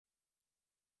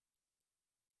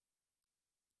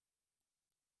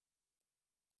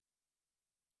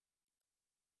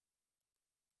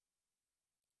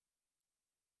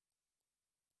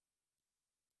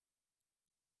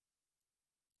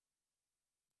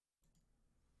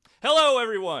Hello,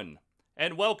 everyone,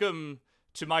 and welcome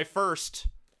to my first,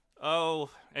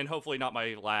 and hopefully not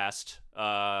my last,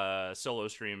 solo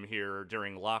stream here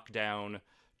during Lockdown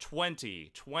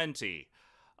 2020.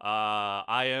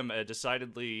 I am a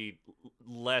decidedly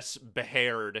less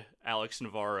behared Alex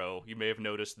Navarro. You may have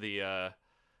noticed the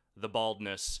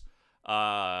baldness.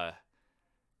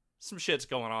 Some shit's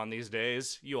going on these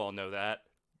days. You all know that.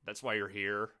 That's why you're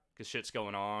here, because shit's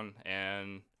going on,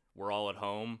 and we're all at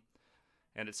home.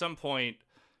 And at some point,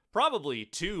 probably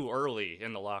too early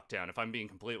in the lockdown, if I'm being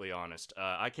completely honest,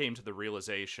 I came to the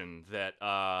realization that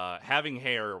having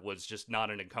hair was just not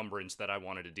an encumbrance that I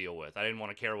wanted to deal with. I didn't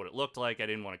want to care what it looked like. I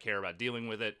didn't want to care about dealing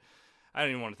with it. I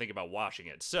didn't even want to think about washing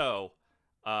it. So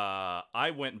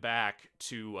I went back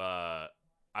to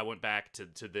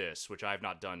this, which I've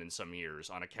not done in some years,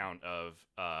 on account of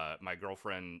my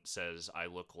girlfriend says I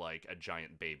look like a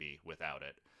giant baby without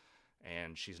it,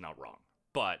 and she's not wrong.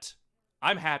 But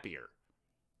I'm happier,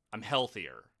 I'm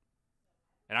healthier,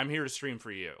 and I'm here to stream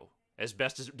for you as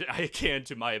best as I can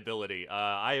to my ability.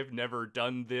 I have never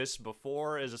done this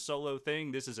before as a solo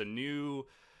thing. This is a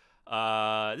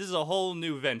whole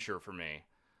new venture for me.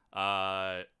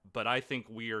 But I think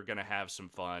we are going to have some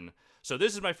fun. So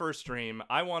this is my first stream.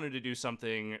 I wanted to do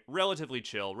something relatively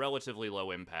chill, relatively low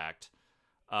impact.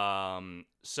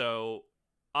 So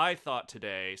I thought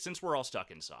today, since we're all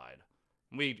stuck inside,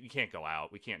 we can't go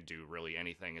out, we can't do really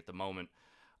anything at the moment,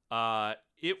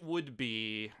 it would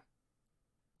be,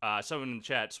 someone in the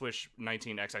chat,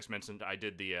 Swish19XX mentioned I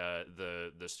did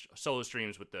the solo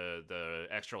streams with the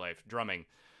Extra Life drumming.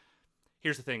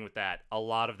 Here's the thing with that. A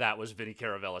lot of that was Vinny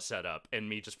Caravella setup and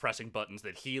me just pressing buttons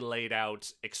that he laid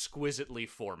out exquisitely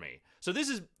for me. So this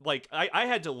is, like, I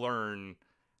had to learn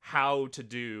how to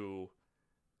do,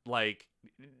 like,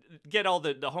 get all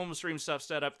the home stream stuff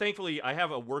set up. Thankfully, I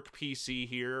have a work PC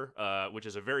here, which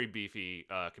is a very beefy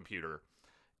computer.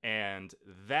 And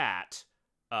that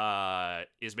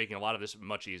is making a lot of this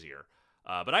much easier.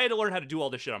 But I had to learn how to do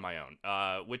all this shit on my own,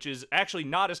 which is actually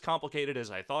not as complicated as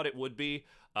I thought it would be,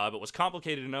 but was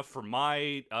complicated enough for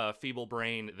my feeble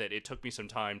brain that it took me some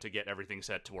time to get everything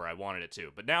set to where I wanted it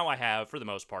to. But now I have, for the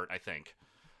most part, I think.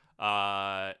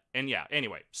 And yeah,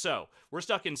 anyway, so we're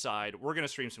stuck inside. We're going to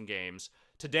stream some games.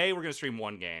 Today, we're going to stream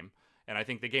one game. And I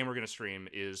think the game we're going to stream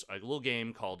is a little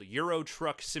game called Euro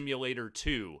Truck Simulator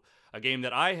 2, a game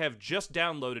that I have just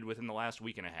downloaded within the last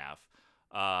week and a half.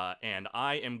 And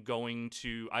I am going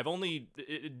to, I've only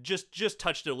just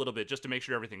touched it a little bit just to make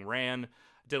sure everything ran.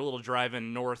 Did a little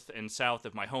driving north and south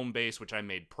of my home base, which I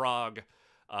made Prague.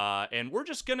 And we're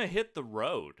just going to hit the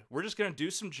road. We're just going to do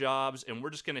some jobs, and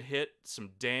we're just going to hit some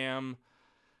damn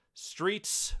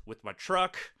streets with my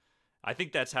truck. I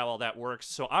think that's how all that works.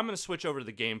 So I'm going to switch over to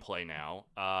the gameplay now,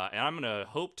 and I'm going to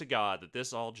hope to God that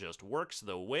this all just works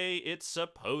the way it's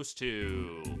supposed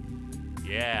to.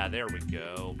 Yeah, there we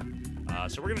go.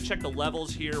 So we're going to check the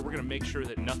levels here. We're going to make sure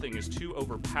that nothing is too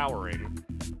overpowering.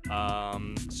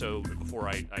 So before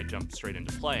I jump straight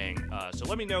into playing. So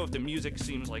let me know if the music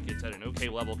seems like it's at an okay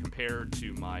level compared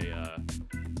to my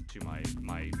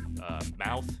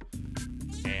mouth.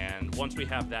 And once we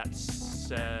have that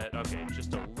set, okay,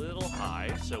 just a little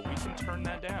high, so we can turn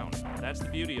that down. That's the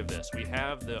beauty of this. We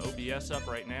have the OBS up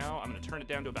right now. I'm going to turn it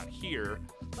down to about here.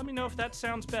 Let me know if that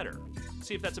sounds better.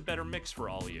 See if that's a better mix for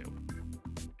all of you.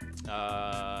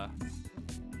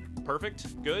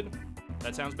 Perfect. Good.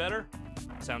 That sounds better.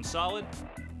 Sounds solid.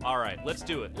 All right, let's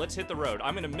do it. Let's hit the road.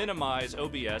 I'm going to minimize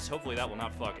OBS. Hopefully that will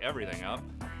not fuck everything up.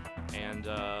 And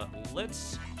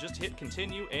let's just hit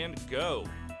continue and go.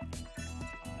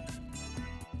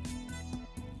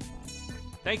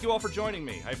 Thank you all for joining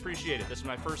me. I appreciate it. This is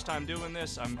my first time doing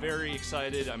this. I'm very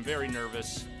excited. I'm very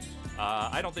nervous.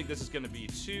 I don't think this is going to be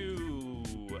too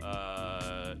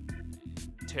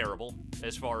terrible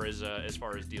as far as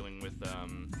dealing with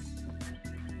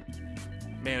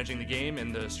managing the game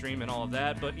and the stream and all of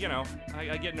that. But you know,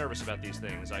 I get nervous about these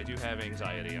things. I do have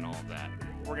anxiety and all of that.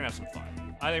 We're gonna have some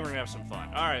fun. I think we're gonna have some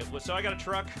fun. All right. So I got a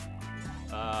truck.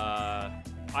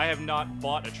 I have not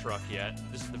bought a truck yet.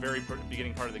 This is the very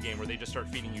beginning part of the game where they just start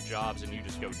feeding you jobs and you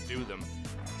just go do them.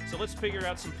 So let's figure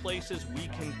out some places we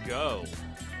can go.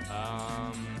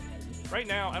 Right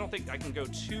now, I don't think I can go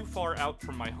too far out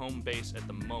from my home base at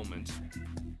the moment.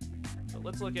 But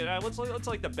let's look at let's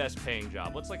like the best paying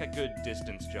job. Let's like a good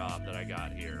distance job that I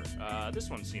got here. This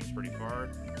one seems pretty far.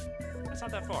 That's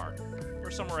not that far. Or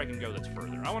somewhere I can go that's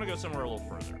further. I want to go somewhere a little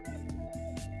further.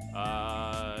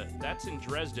 That's in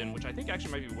Dresden, which I think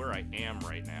actually might be where I am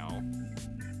right now.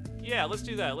 Yeah, let's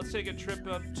do that. Let's take a trip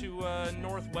up to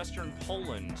northwestern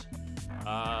Poland.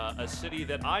 A city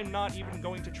that I'm not even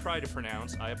going to try to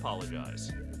pronounce. I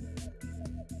apologize.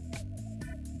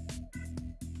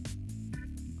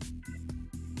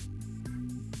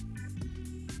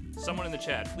 Someone in the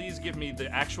chat, please give me the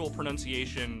actual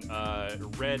pronunciation,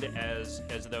 read as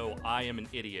though I am an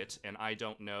idiot and I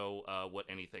don't know what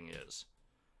anything is.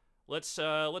 Let's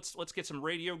get some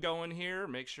radio going here.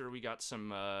 Make sure we got some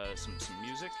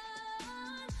music.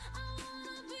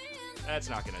 That's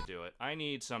not gonna do it. I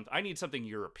need something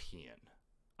European.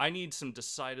 I need some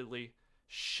decidedly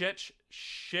Szczecin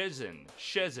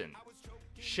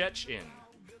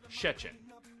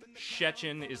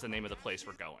is the name of the place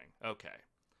we're going. Okay.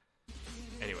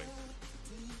 Anyway.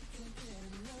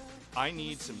 I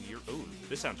need some ooh,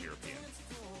 this sounds European.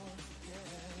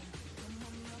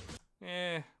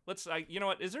 You know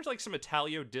what? Is there like some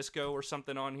Italio disco or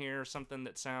something on here? Something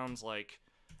that sounds like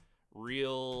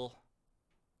real.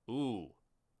 Ooh.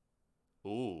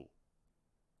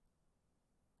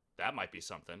 That might be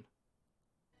something.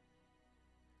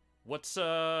 What's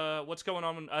going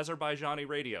on in Azerbaijani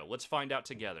radio? Let's find out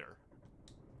together.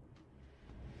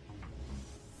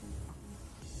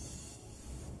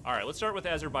 Alright, let's start with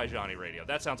Azerbaijani radio.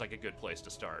 That sounds like a good place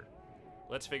to start.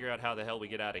 Let's figure out how the hell we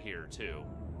get out of here, too.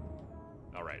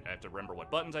 Alright, I have to remember what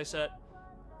buttons I set.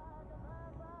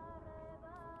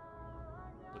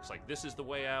 Looks like this is the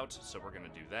way out, so we're gonna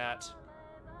do that.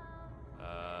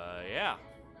 Yeah.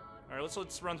 Alright,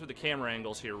 let's run through the camera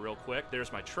angles here real quick.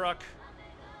 There's my truck.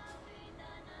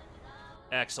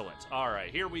 Excellent. Alright,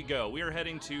 here we go. We are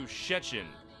heading to Szczecin,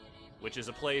 which is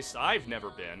a place I've never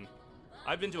been.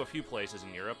 I've been to a few places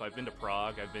in Europe. I've been to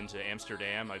Prague, I've been to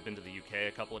Amsterdam, I've been to the UK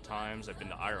a couple of times, I've been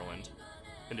to Ireland,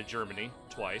 been to Germany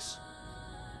twice.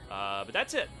 But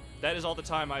that's it. That is all the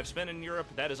time I've spent in Europe.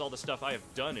 That is all the stuff I have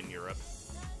done in Europe.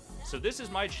 So this is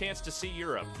my chance to see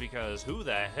Europe, because who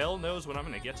the hell knows when I'm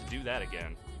going to get to do that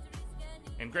again.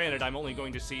 And granted, I'm only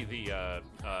going to see the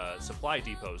supply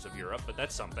depots of Europe, but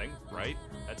that's something, right?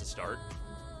 That's a start.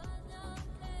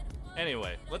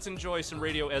 Anyway, let's enjoy some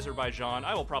Radio Azerbaijan.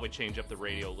 I will probably change up the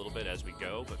radio a little bit as we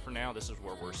go, but for now, this is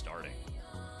where we're starting.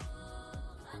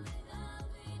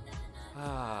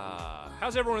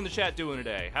 How's everyone in the chat doing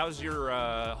today? How's your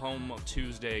home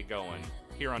Tuesday going?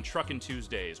 Here on Truckin'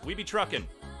 Tuesdays. We be truckin'.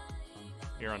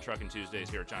 Here on Truckin' Tuesdays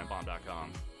here at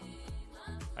GiantBomb.com.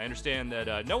 I understand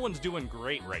that no one's doing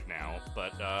great right now,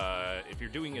 but if you're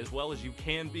doing as well as you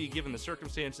can be given the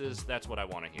circumstances, that's what I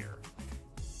want to hear.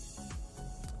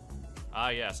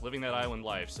 Yes, living that island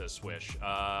life, says Swish.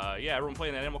 Yeah, everyone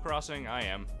playing that Animal Crossing? I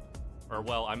am. Or,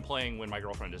 well, I'm playing when my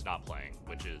girlfriend is not playing,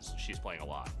 which is, she's playing a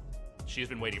lot. She's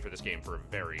been waiting for this game for a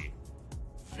very,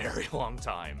 very long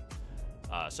time.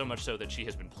 So much so that she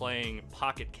has been playing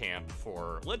Pocket Camp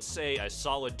for, let's say, a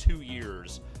solid 2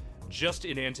 years, just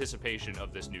in anticipation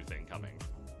of this new thing coming.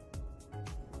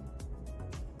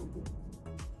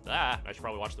 I should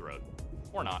probably watch the road.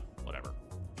 Or not, whatever.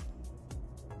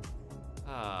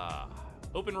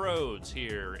 Open roads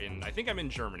here in, I think I'm in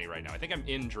Germany right now. I think I'm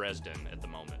in Dresden at the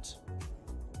moment.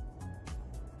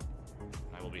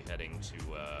 I will be heading to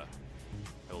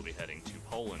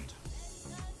Poland.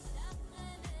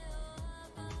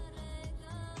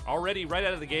 Already, right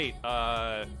out of the gate,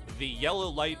 the yellow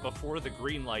light before the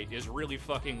green light is really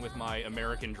fucking with my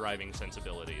American driving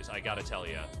sensibilities, I gotta tell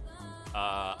ya.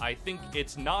 I think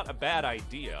it's not a bad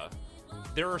idea.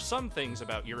 There are some things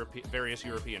about various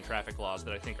European traffic laws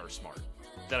that I think are smart,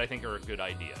 that I think are a good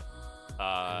idea.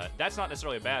 That's not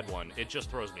necessarily a bad one, it just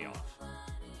throws me off.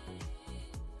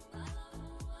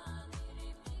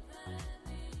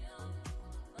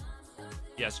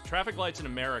 Yes, traffic lights in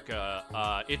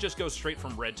America, it just goes straight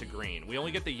from red to green. We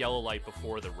only get the yellow light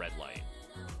before the red light.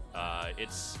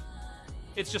 It's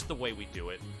just the way we do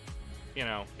it. You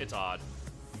know, it's odd.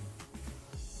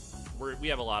 We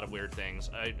have a lot of weird things.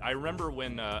 I remember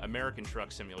when American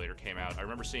Truck Simulator came out, I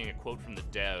remember seeing a quote from the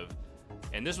dev,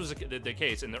 and this was the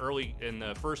case in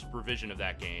the first revision of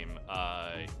that game.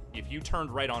 If you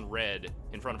turned right on red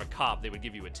in front of a cop, they would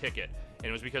give you a ticket. And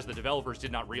it was because the developers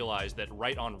did not realize that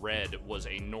right on red was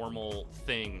a normal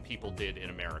thing people did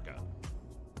in America.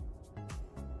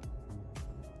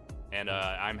 And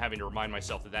I'm having to remind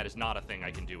myself that that is not a thing I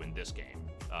can do in this game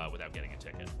without getting a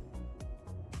ticket.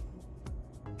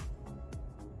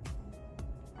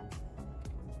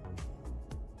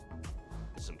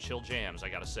 Some chill jams, I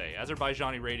gotta say.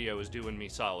 Azerbaijani radio is doing me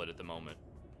solid at the moment.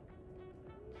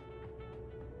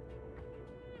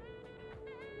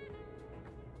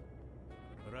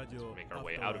 Let's make our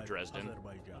way out of Dresden.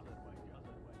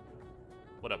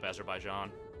 What up,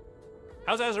 Azerbaijan?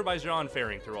 How's Azerbaijan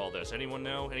faring through all this? Anyone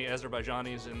know? Any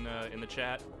Azerbaijanis in the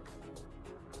chat?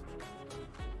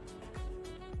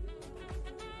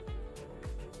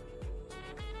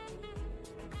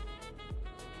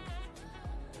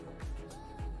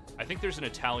 I think there's an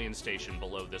Italian station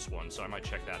below this one, so I might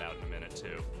check that out in a minute,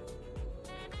 too.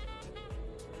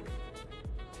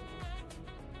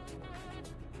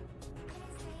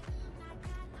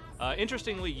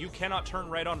 Interestingly, you cannot turn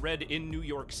right on red in New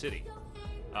York City.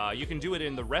 You can do it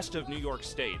in the rest of New York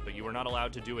State, but you are not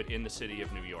allowed to do it in the city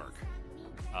of New York.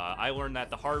 I learned that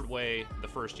the hard way the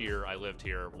first year I lived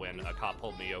here when a cop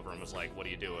pulled me over and was like, "What are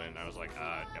you doing?" And I was like,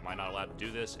 am I not allowed to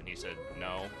do this? And he said,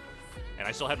 no. And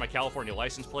I still had my California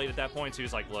license plate at that point, so he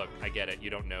was like, "Look, I get it. You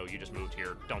don't know. You just moved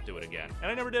here. Don't do it again." And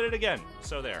I never did it again.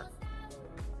 So there.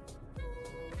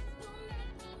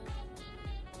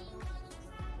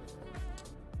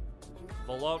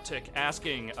 Volotic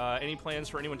asking, any plans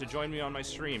for anyone to join me on my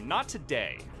stream? Not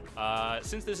today.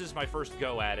 Since this is my first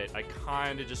go at it, I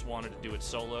kind of just wanted to do it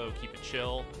solo, keep it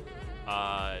chill.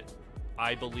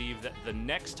 I believe that the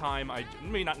next time,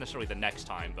 maybe not necessarily the next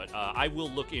time, but I will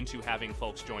look into having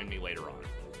folks join me later on.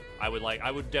 I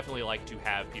would definitely like to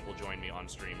have people join me on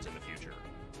streams in the future.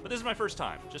 But this is my first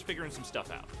time, just figuring some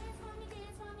stuff out.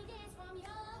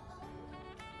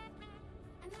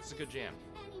 It's a good jam.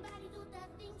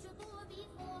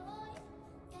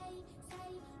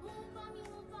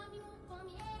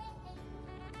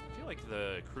 I feel like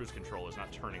the cruise control is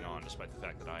not turning on despite the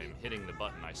fact that I am hitting the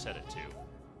button I set it to.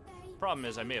 Problem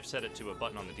is, I may have set it to a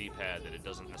button on the D-pad that it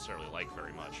doesn't necessarily like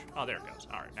very much. Oh, there it goes.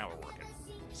 All right, now we're working.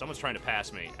 Someone's trying to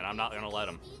pass me, and I'm not going to let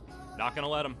them. Not going to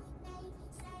let them.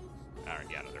 All right,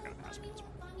 yeah, no, they're going to pass me. That's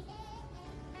fine.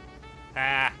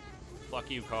 Ah!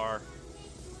 Fuck you, car.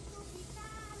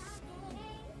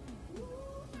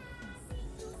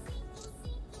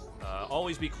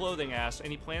 Always Be Clothing asks,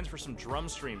 any plans for some drum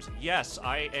streams? Yes,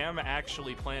 I am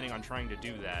actually planning on trying to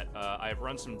do that. I've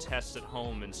run some tests at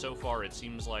home, and so far it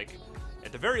seems like,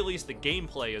 at the very least, the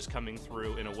gameplay is coming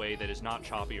through in a way that is not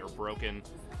choppy or broken.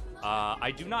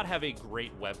 I do not have a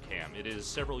great webcam. It is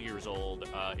several years old.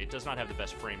 It does not have the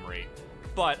best frame rate.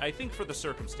 But I think for the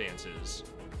circumstances,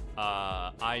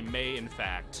 I may, in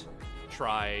fact,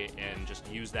 try and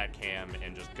just use that cam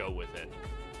and just go with it.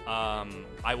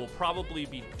 I will probably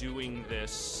be doing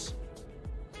this...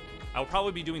 I will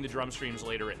probably be doing the drum streams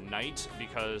later at night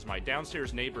because my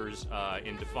downstairs neighbors,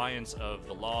 in defiance of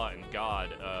the law and God,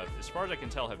 as far as I can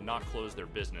tell, have not closed their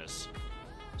business.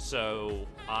 So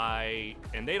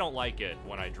and they don't like it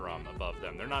when I drum above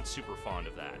them. They're not super fond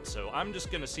of that. So I'm just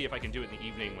going to see if I can do it in the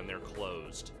evening when they're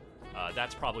closed.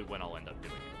 That's probably when I'll end up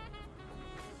doing it.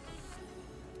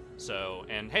 So,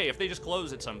 and hey, if they just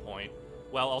close at some point,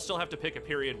 well, I'll still have to pick a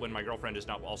period when my girlfriend is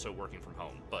not also working from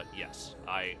home. But yes,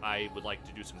 I would like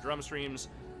to do some drum streams,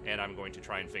 and I'm going to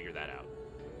try and figure that out.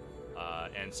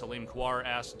 And Salim Kawar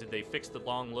asked, did they fix the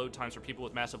long load times for people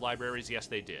with massive libraries? Yes,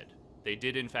 they did. They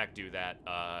did, in fact, do that.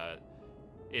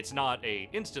 It's not a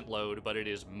instant load, but it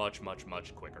is much, much,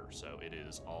 much quicker, so it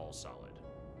is all solid.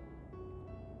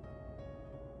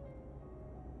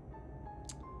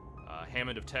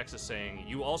 Hammond of Texas saying,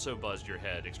 you also buzzed your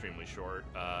head extremely short,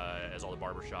 as all the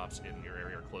barbershops in your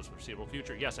area are closed for the foreseeable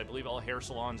future. Yes, I believe all hair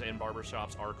salons and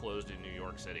barbershops are closed in New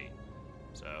York City.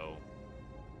 So,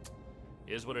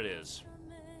 is what it is.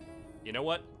 You know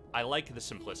what? I like the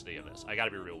simplicity of this. I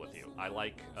gotta be real with you. I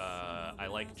like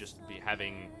just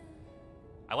having...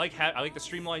 I like the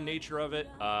streamlined nature of it.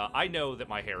 I know that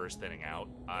my hair is thinning out.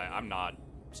 I'm not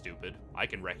stupid. I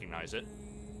can recognize it.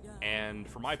 And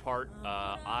for my part,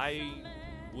 I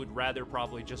would rather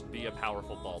probably just be a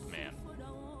powerful bald man.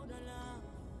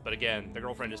 But again, the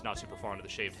girlfriend is not super fond of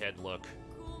the shaved head look.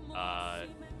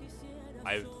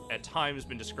 I've at times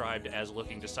been described as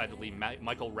looking decidedly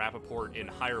Michael Rappaport in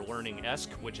Higher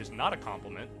Learning-esque, which is not a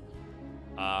compliment.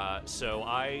 So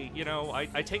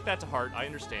I take that to heart. I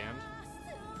understand.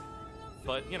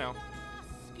 But, you know,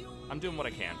 I'm doing what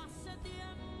I can.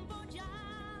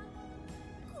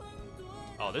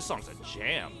 Oh, this song's a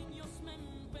jam.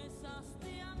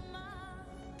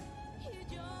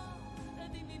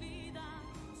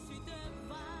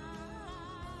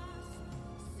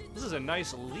 This is a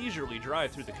nice leisurely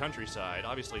drive through the countryside.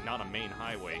 Obviously not a main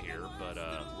highway here, but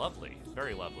lovely.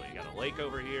 Very lovely. Got a lake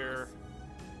over here.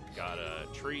 Got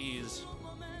trees.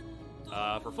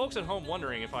 For folks at home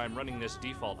wondering if I'm running this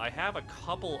default, I have a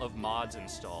couple of mods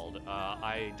installed.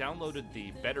 I downloaded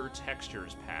the Better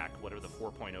Textures pack, whatever the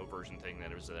 4.0 version thing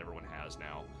that everyone has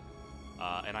now.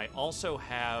 And I also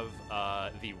have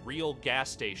the Real Gas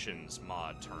Stations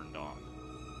mod turned on.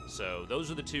 So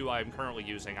those are the two I'm currently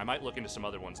using. I might look into some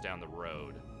other ones down the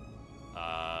road.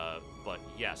 But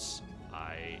yes,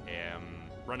 I am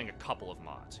running a couple of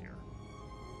mods here.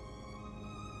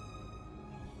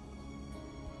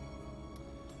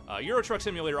 Euro Truck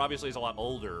Simulator obviously is a lot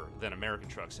older than American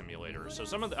Truck Simulator, so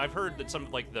I've heard that some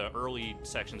like the early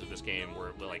sections of this game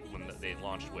were like when they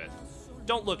launched with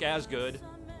don't look as good,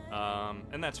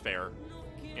 and that's fair.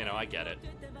 You know, I get it.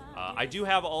 I do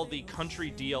have all the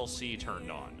country DLC turned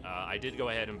on. I did go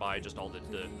ahead and buy just all the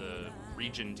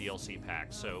region DLC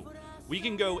packs, so we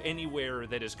can go anywhere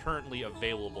that is currently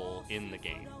available in the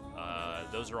game.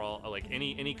 Those are all, like,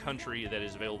 any country that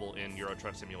is available in Euro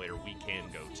Truck Simulator we can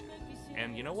go to.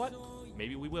 And you know what?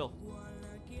 Maybe we will.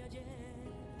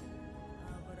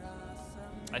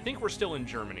 I think we're still in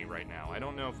Germany right now. I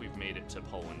don't know if we've made it to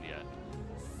Poland yet.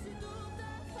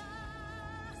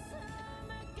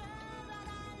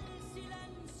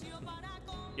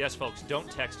 Yes, folks,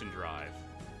 don't text and drive.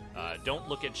 Don't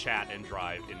look at chat and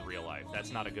drive in real life.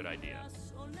 That's not a good idea.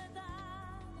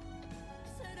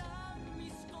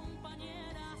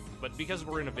 But because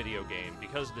we're in a video game,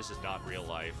 because this is not real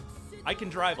life, I can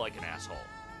drive like an asshole.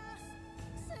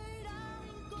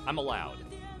 I'm allowed.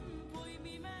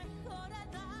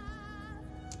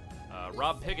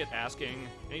 Rob Piggott asking,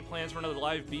 any plans for another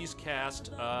live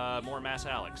Beastcast, more Mass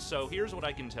Alex? So here's what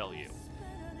I can tell you.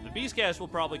 The Beastcast will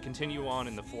probably continue on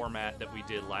in the format that we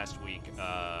did last week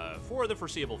for the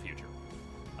foreseeable future.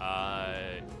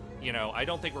 You know, I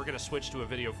don't think we're going to switch to a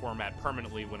video format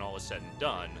permanently when all is said and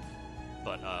done,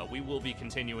 but we will be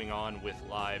continuing on with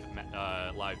live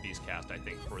Beastcast, I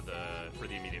think, for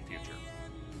the immediate future.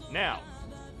 Now,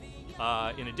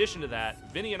 in addition to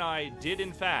that, Vinny and I did,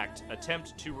 in fact,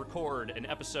 attempt to record an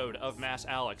episode of Mass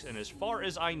Alex, and as far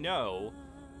as I know,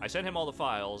 I sent him all the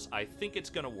files. I think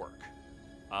it's going to work.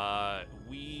 I'm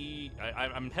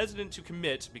hesitant to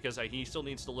commit because he still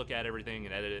needs to look at everything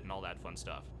and edit it and all that fun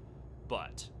stuff.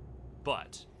 But,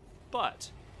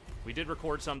 we did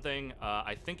record something.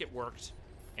 I think it worked.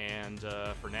 And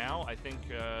for now, I think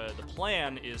the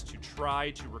plan is to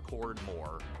try to record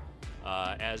more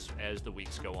as the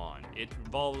weeks go on. It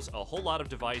involves a whole lot of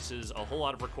devices, a whole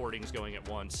lot of recordings going at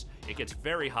once. It gets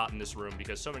very hot in this room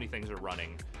because so many things are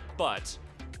running. But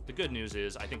the good news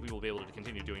is I think we will be able to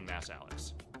continue doing Mass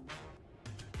Alex.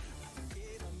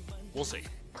 We'll see.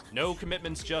 No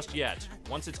commitments just yet.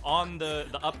 Once it's on the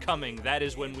upcoming, that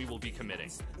is when we will be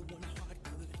committing.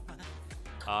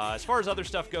 As far as other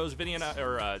stuff goes, Abby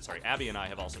and I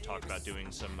have also talked about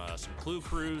doing some Clue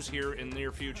Cruise here in the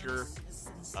near future.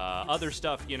 Other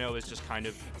stuff, you know, is just kind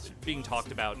of being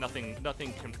talked about.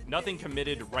 Nothing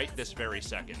committed right this very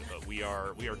second, but we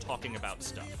are talking about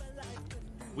stuff.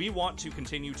 We want to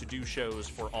continue to do shows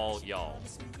for all y'all.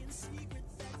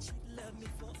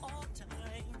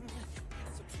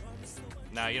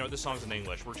 Now, you know, this song's in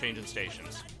English. We're changing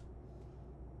stations.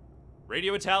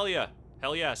 Radio Italia.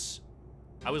 Hell yes.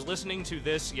 I was listening to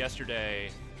this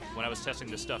yesterday when I was testing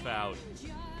this stuff out.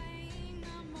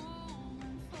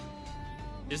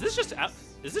 Is this just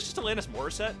Alanis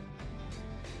Morissette?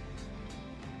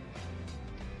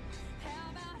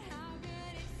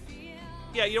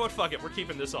 Yeah, you know what? Fuck it. We're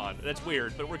keeping this on. That's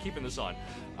weird, but we're keeping this on.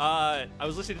 I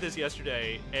was listening to this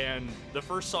yesterday, and the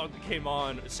first song that came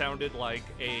on sounded like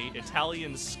a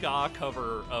Italian ska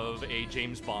cover of a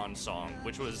James Bond song,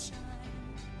 which was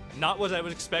not what I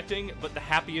was expecting, but the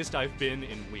happiest I've been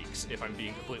in weeks, if I'm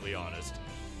being completely honest.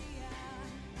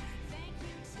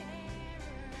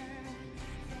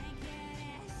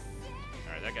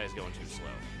 Alright, that guy's going too slow.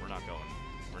 We're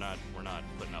not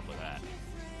putting up with that.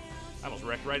 I almost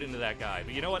wrecked right into that guy.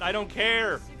 But you know what? I don't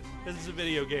care! This is a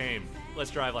video game.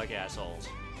 Let's drive like assholes.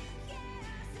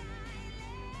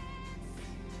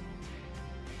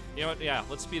 You know what? Yeah,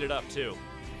 let's speed it up, too.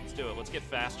 Let's do it. Let's get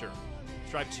faster.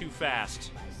 Let's drive too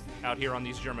fast out here on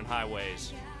these German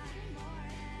highways.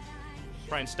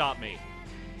 Try and stop me.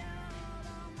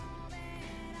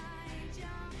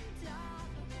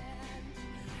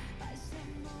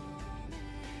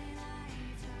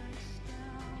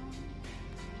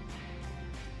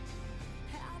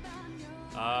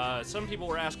 Some people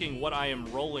were asking what I am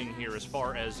rolling here as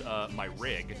far as my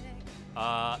rig.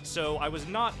 So I was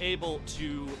not able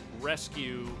to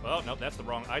rescue... Oh, no, that's the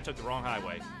wrong... I took the wrong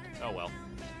highway. Oh, well.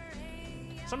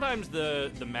 Sometimes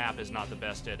the map is not the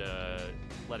best at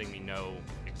letting me know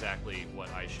exactly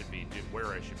what I should be... where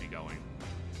I should be going.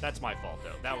 That's my fault,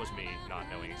 though. That was me not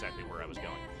knowing exactly where I was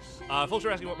going. Folks are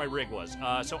asking what my rig was.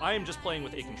 So I am just playing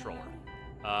with a controller.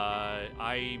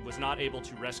 I was not able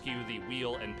to rescue the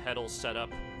wheel and pedal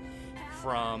setup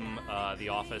from the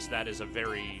office. That is a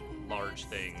very large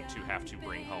thing to have to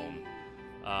bring home,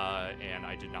 and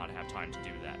I did not have time to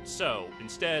do that. So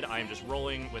instead, I am just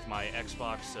rolling with my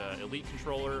Xbox Elite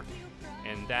controller,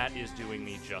 and that is doing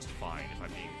me just fine, if I'm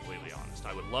being completely honest.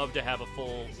 I would love to have a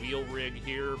full wheel rig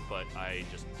here, but I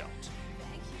just don't.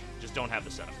 Just don't have the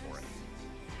setup for it.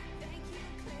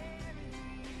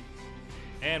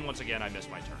 And once again, I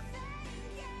missed my turn.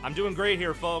 I'm doing great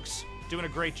here, folks. Doing a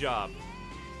great job.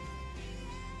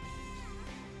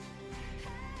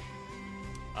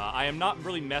 I am not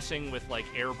really messing with, like,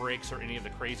 air brakes or any of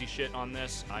the crazy shit on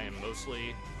this. I am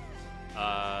mostly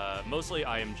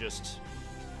I am just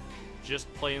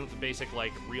playing with the basic,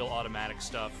 like, real automatic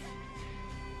stuff.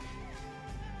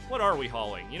 What are we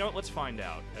hauling? You know what? Let's find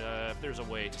out if there's a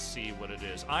way to see what it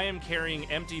is. I am carrying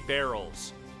empty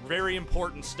barrels. Very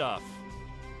important stuff.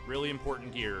 Really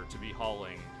important gear to be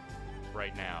hauling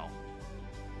right now.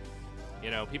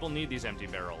 You know, people need these empty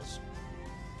barrels.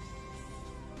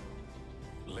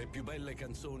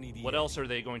 What else are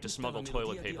they going to smuggle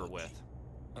toilet paper with?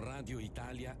 Radio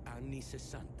Italia anni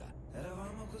 60.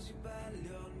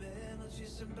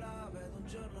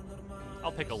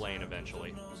 I'll pick a lane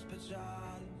eventually.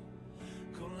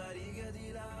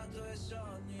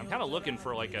 I'm kind of looking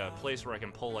for like a place where I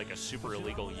can pull like a super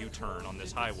illegal U-turn on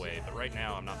this highway, but right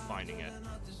now I'm not finding it.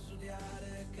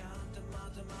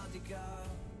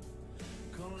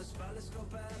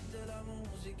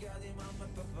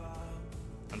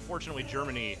 Unfortunately,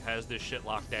 Germany has this shit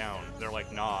locked down. They're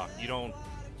like, nah, you don't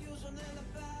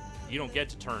get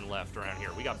to turn left around here.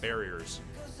 We got barriers.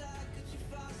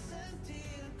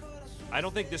 I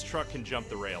don't think this truck can jump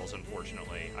the rails,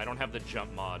 unfortunately. I don't have the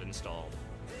jump mod installed.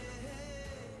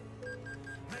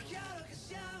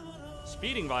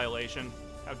 Speeding violation?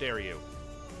 How dare you?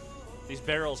 These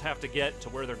barrels have to get to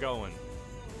where they're going.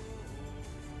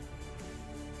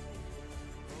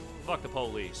 Fuck the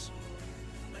police.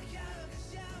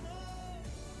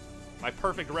 My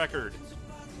perfect record.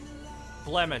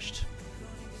 Blemished.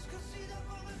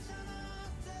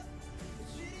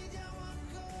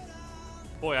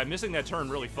 Boy, I'm missing that turn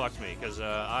really fucked me, because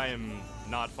I am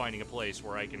not finding a place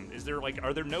where I can... Is there, like,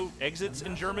 are there no exits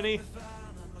in Germany?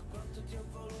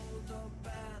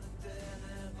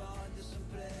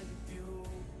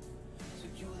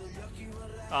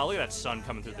 Oh, look at that sun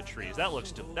coming through the trees. That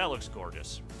looks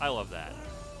gorgeous. I love that.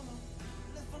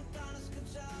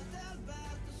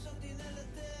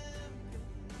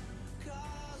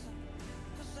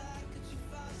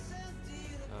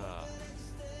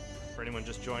 For anyone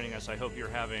just joining us, I hope you're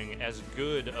having as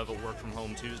good of a work from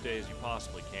home Tuesday as you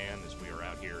possibly can, as we are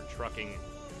out here trucking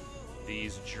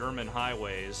these German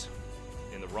highways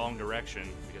in the wrong direction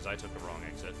because I took the wrong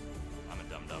exit. I'm a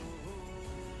dum-dum.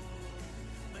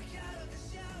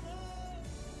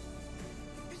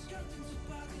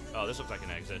 Oh, this looks like an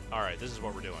exit. Alright, this is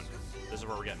what we're doing. This is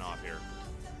where we're getting off here.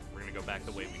 We're gonna go back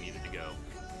the way we needed to go.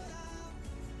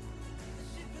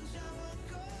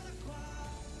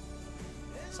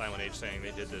 Silent Age saying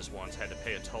they did this once, had to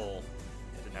pay a toll,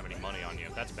 didn't have any money on you.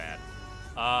 That's bad.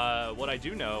 What I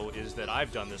do know is that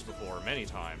I've done this before many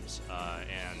times,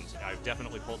 and I've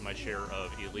definitely pulled my share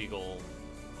of illegal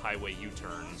highway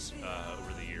U-turns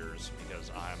over the years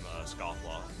because I'm a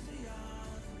scofflaw.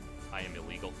 I am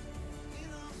illegal.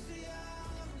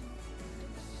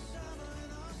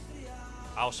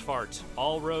 Ausfahrt.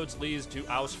 All roads leads to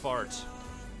Ausfahrt.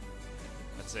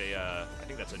 That's a, I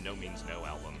think that's a No Means No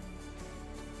album.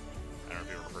 I don't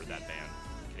know if you've ever heard that band.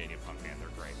 Canadian punk band, they're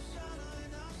great.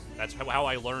 That's how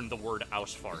I learned the word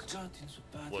Ausfahrt,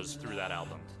 was through that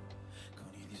album.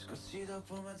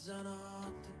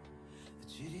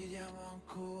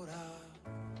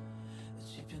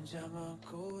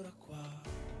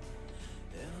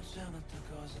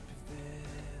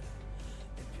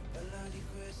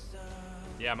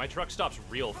 Yeah, my truck stops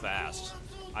real fast.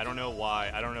 I don't know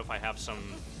why. I don't know if I have some...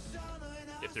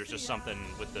 if there's just something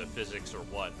with the physics or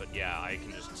what, but yeah, I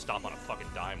can just stop on a fucking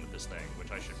dime with this thing,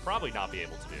 which I should probably not be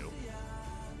able to do.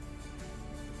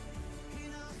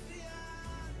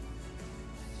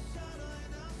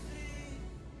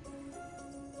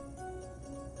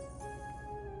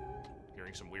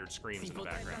 Hearing some weird screams in the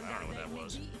background. I don't know what that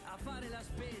was.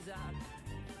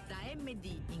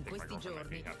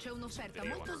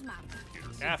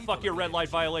 Ah, fuck your red light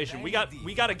violation. We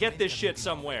gotta get this shit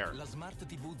somewhere.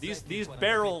 These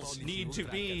barrels need to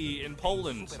be in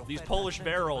Poland. These Polish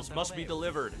barrels must be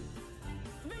delivered.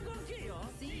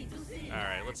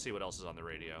 Alright, let's see what else is on the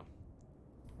radio.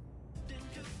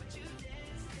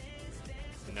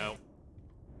 No.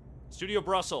 Studio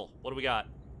Brussels, what do we got?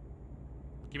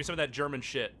 Give me some of that German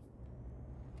shit.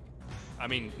 I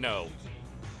mean, no.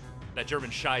 That German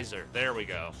Scheiße. There we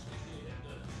go.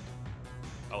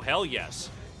 Oh, hell yes.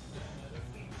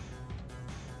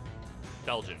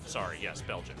 Belgian. Sorry, yes,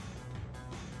 Belgian.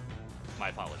 My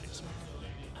apologies.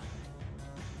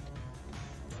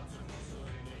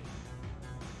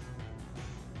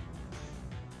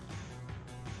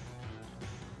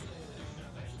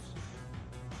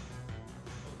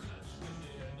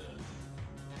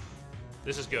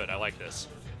 This is good. I like this.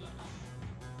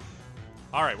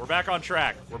 All right, we're back on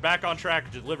track. We're back on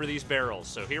track to deliver these barrels,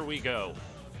 so here we go.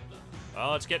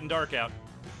 Oh, it's getting dark out.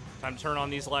 Time to turn on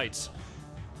these lights.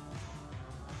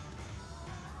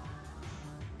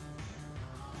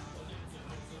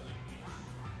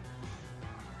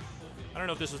 I don't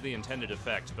know if this was the intended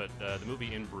effect, but the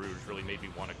movie In Bruges really made me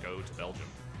want to go to Belgium.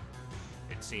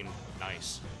 It seemed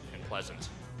nice and pleasant.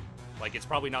 Like, it's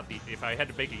probably not the... If I had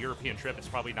to make a European trip, it's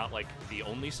probably not, like, the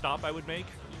only stop I would make.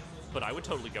 But I would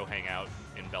totally go hang out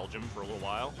in Belgium for a little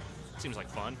while. Seems like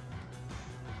fun.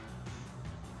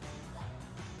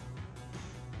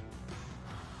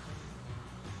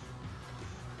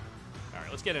 Alright,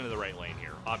 let's get into the right lane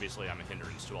here. Obviously, I'm a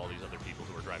hindrance to all these other people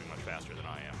who are driving much faster than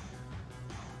I am.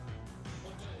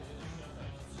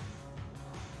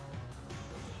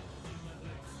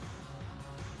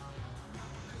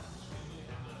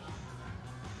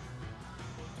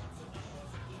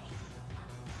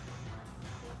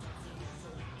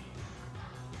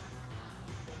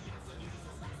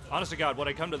 Honest to God, what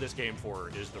I come to this game for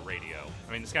is the radio.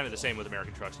 I mean, it's kind of the same with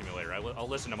American Truck Simulator. I'll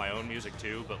listen to my own music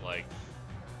too, but like,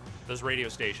 those radio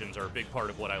stations are a big part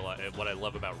of what I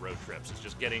love about road trips. It's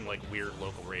just getting like weird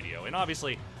local radio. And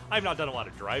obviously, I've not done a lot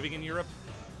of driving in Europe.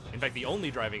 In fact, the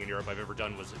only driving in Europe I've ever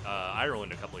done was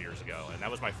Ireland a couple of years ago, and that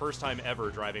was my first time ever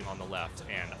driving on the left.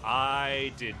 And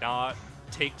I did not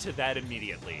take to that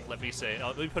immediately. Let me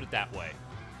put it that way.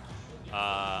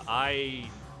 I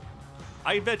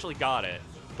eventually got it.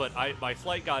 But my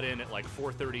flight got in at like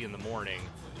 4:30 in the morning,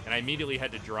 and I immediately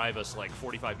had to drive us like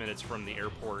 45 minutes from the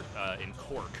airport in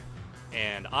Cork.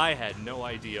 And I had no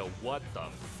idea what the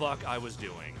fuck I was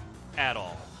doing at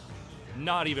all.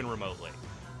 Not even remotely.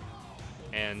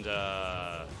 And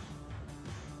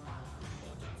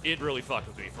it really fucked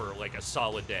with me for like a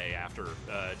solid day after,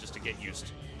 just to get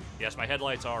used. Yes, my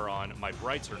headlights are on. My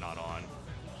brights are not on.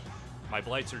 My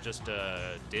blights are just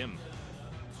dim.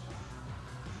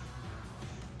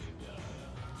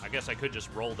 I guess I could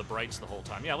just roll the brights the whole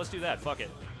time. Yeah, let's do that. Fuck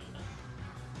it.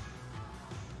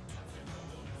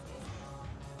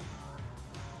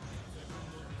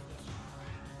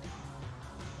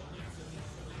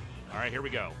 All right, here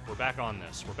we go. We're back on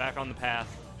this. We're back on the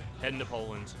path, heading to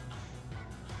Poland.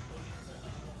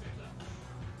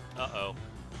 Uh-oh.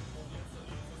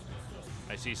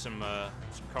 I see some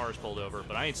cars pulled over,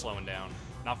 but I ain't slowing down.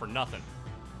 Not for nothing.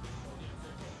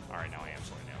 All right, now I am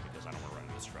slowing down because I don't want to run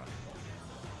into this truck.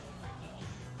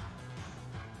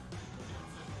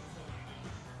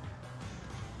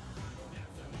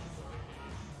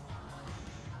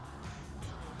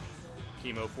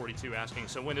 Chemo42 asking,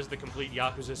 so when is the complete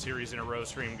Yakuza series in a row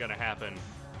stream gonna happen?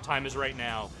 Time is right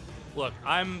now. Look,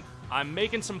 I'm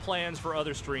making some plans for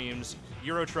other streams.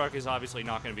 Euro Truck is obviously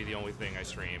not going to be the only thing I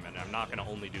stream, and I'm not going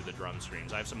to only do the drum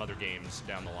streams. I have some other games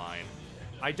down the line.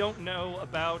 I don't know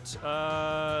about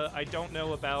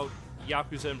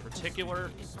Yakuza in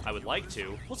particular. I would like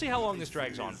to. We'll see how long this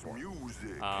drags on for.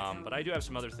 But I do have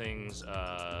some other things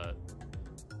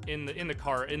in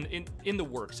the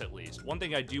works, at least. One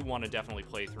thing I do want to definitely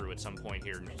play through at some point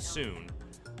here soon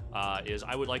is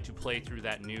I would like to play through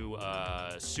that new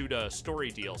Suda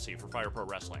story DLC for Fire Pro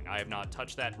Wrestling. I have not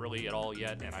touched that really at all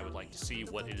yet, and I would like to see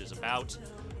what it is about.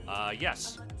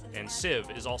 Yes, and Civ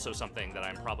is also something that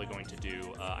I'm probably going to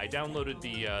do. I downloaded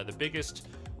the biggest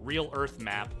real Earth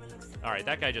map. All right,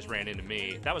 that guy just ran into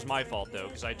me. That was my fault though,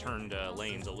 because I turned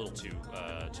lanes a little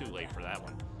too late for that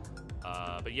one.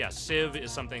 But yes, Civ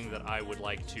is something that I would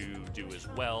like to do as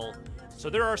well. So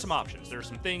there are some options. There are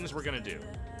some things we're going to do.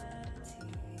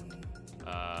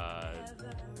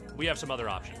 We have some other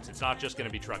options. It's not just going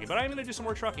to be trucking, but I'm going to do some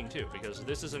more trucking too, because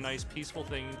this is a nice, peaceful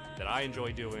thing that I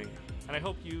enjoy doing, and I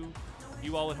hope you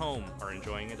all at home are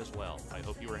enjoying it as well. I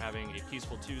hope you are having a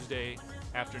peaceful Tuesday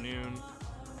afternoon.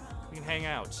 We can hang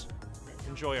out,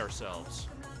 enjoy ourselves,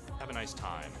 have a nice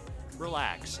time,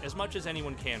 relax, as much as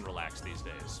anyone can relax these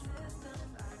days.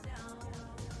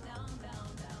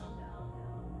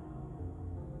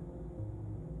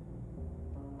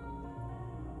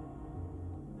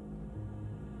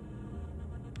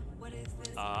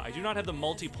 I do not have the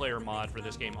multiplayer mod for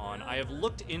this game on. I have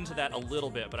looked into that a little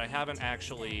bit, but I haven't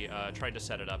actually tried to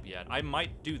set it up yet. I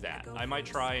might do that. I might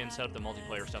try and set up the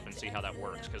multiplayer stuff and see how that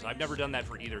works, because I've never done that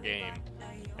for either game,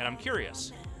 and I'm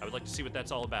curious. I would like to see what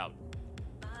that's all about.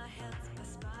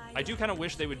 I do kind of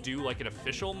wish they would do like an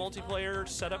official multiplayer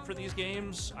setup for these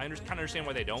games. I kind of understand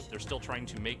why they don't. They're still trying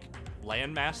to make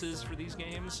land masses for these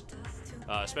games.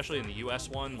 Especially in the US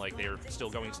one, like they're still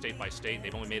going state by state.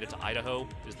 They've only made it to Idaho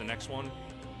is the next one.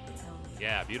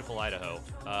 Yeah, beautiful Idaho.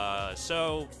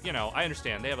 So, you know, I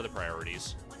understand they have other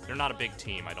priorities. They're not a big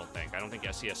team, I don't think. I don't think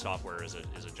SCS Software is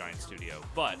a giant studio,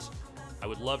 but I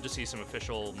would love to see some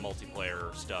official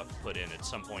multiplayer stuff put in at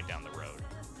some point down the road.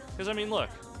 Because, I mean, look,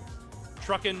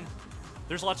 Truckin',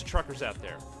 there's lots of truckers out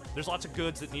there. There's lots of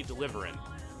goods that need delivering.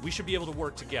 We should be able to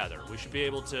work together. We should be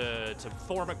able to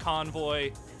form a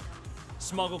convoy,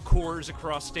 smuggle cores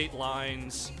across state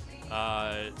lines,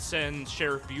 send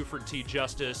Sheriff Buford T.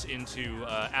 Justice into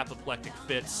apoplectic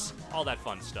fits, all that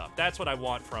fun stuff. That's what I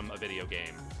want from a video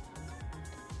game.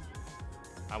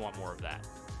 I want more of that.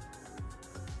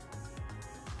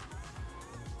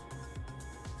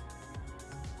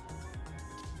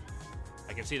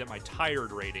 I can see that my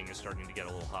tired rating is starting to get a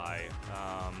little high.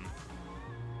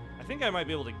 I think I might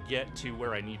be able to get to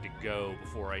where I need to go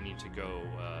before I need to go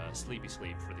sleepy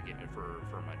sleep for the game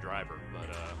for my driver, but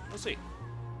we'll see.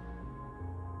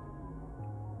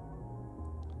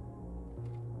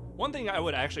 One thing I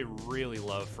would actually really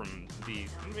love from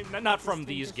not from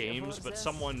these games, but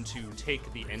someone to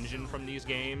take the engine from these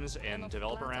games and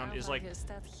develop around is like,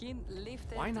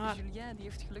 why not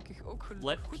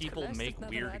let people make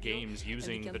weird games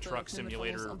using the truck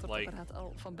simulator, like,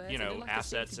 you know,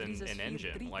 assets and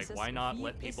engine? Like, why not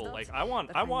let people, like, I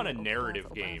want a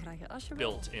narrative game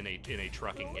built in a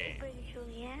trucking game.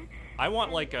 I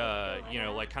want like a, you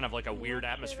know, like kind of like a weird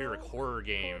atmospheric horror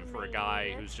game for a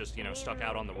guy who's just, you know, stuck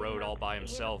out on the road all by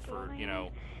himself for, you know,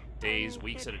 days,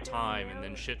 weeks at a time, and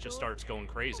then shit just starts going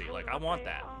crazy. Like, I want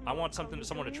that. I want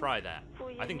someone to try that.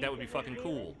 I think that would be fucking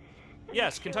cool.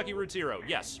 Yes, Kentucky Route Zero,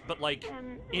 yes, but like,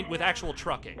 with actual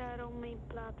trucking.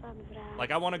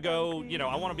 Like, I want to go, you know,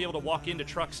 I want to be able to walk into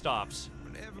truck stops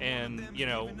and, you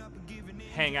know,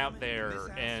 hang out there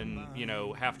and, you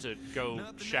know, have to go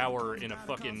shower in a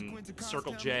fucking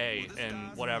Circle J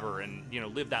and whatever and, you know,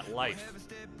 live that life.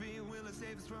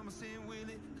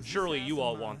 Surely you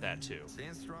all want that too.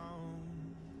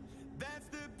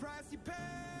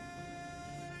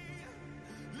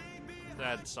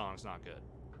 That song's not good.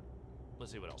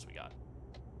 Let's see what else we got.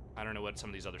 I don't know what some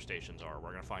of these other stations are.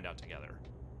 We're gonna find out together.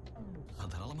 Ga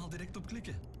er allemaal direct op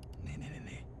klikken?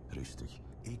 Nee. Rustig.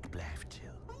 Ik blijf chill.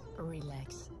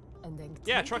 Relax.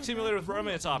 Yeah, Truck Simulator with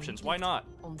romance options. Why not?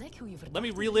 Let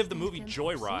me relive the movie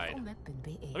Joyride.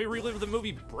 Let me relive the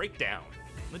movie Breakdown.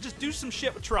 Let's just do some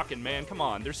shit with trucking, man. Come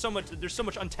on. There's so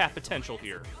much untapped potential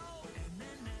here.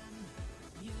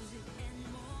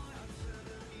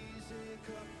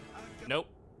 Nope.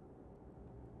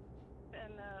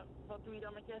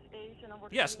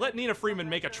 Yes, let Nina Freeman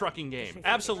make a trucking game.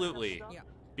 Absolutely.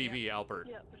 BB Albert.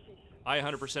 I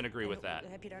 100% agree with that.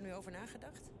 Heb je daar nu over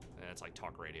nagedacht? It's like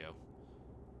talk radio.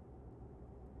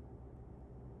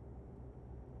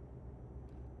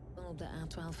 Op de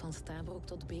A12 van Stabroek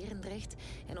tot Berendrecht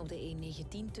en op de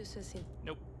E19 tussen Sint...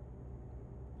 Nope.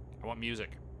 I want music.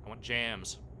 I want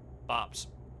jams. Bops.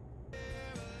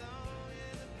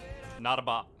 Not a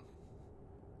bop.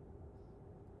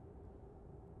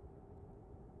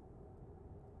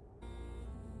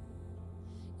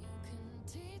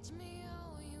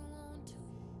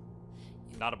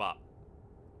 Not a bop.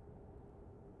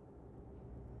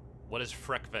 What is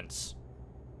frequency?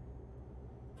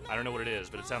 I don't know what it is,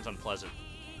 but it sounds unpleasant.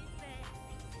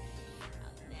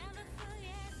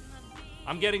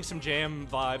 I'm getting some jam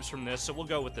vibes from this, so we'll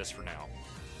go with this for now.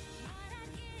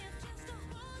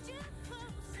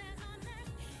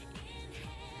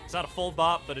 It's not a full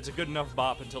bop, but it's a good enough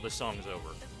bop until this song is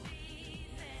over.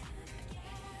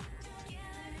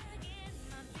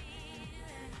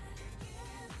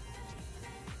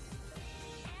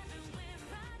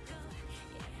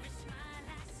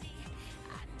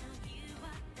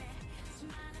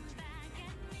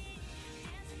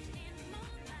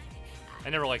 I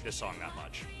never liked this song that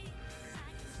much.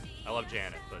 I love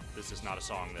Janet, but this is not a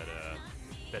song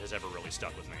that has ever really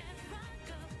stuck with me.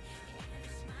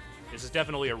 This is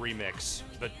definitely a remix,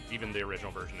 but even the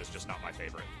original version is just not my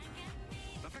favorite.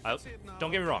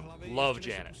 Don't get me wrong, love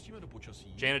Janet.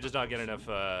 Janet does not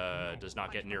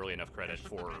get nearly enough credit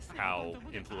for how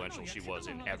influential she was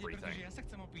in everything.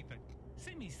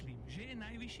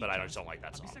 But I just don't like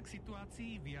that song.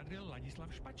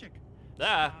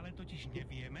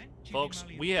 Folks,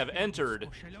 we have entered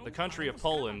the country of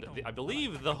Poland, I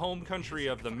believe the home country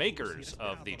of the makers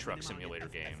of the Truck Simulator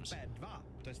games.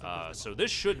 So this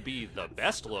should be the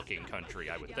best looking country,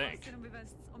 I would think.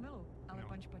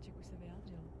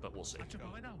 But we'll see.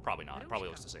 Probably not. It probably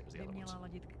looks the same as the other ones.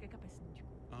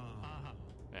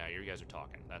 Yeah, you guys are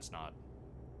talking. That's not...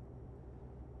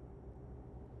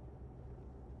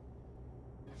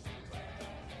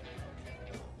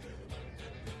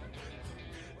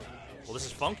 Well, this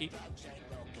is funky.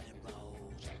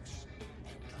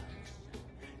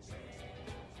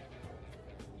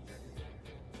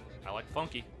 I like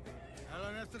funky.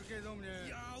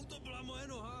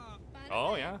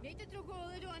 Oh, yeah.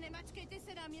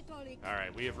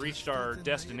 Alright, we have reached our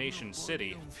destination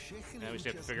city. Now we just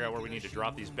have to figure out where we need to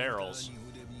drop these barrels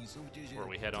before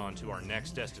we head on to our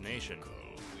next destination.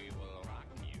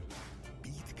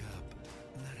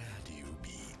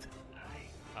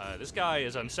 This guy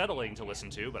is unsettling to listen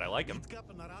to, but I like him.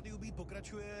 Na rádiu Beat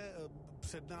pokračuje.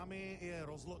 Před námi je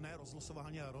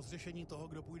rozlosování a rozřešení toho,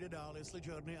 kdo půjde dál, jestli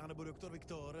Journey anebo Dr.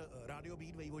 Viktor. Rádio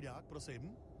Beat, Vejvodák,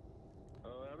 prosím.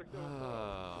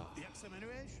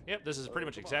 Yep, this is pretty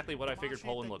much exactly what I figured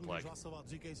Poland looked like.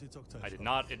 I did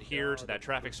not adhere to that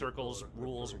traffic circles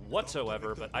rules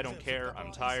whatsoever, but I don't care.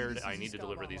 I'm tired. I need to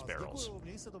deliver these barrels.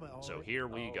 So here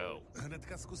we go.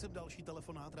 Hnedka zkusím další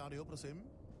telefonát, rádio, prosím.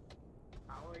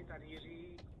 Ahoj, tady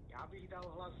Jiří. Já bych dal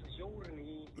hlas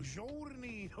Journey.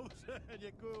 Journey, dobře,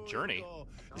 děkuju. Journey?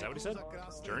 Is that what he said?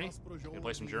 Journey? You gonna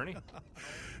play some Journey?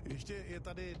 Ještě je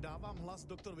tady, dávám hlas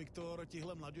Dr. Viktor,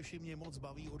 tihle mladěši mě moc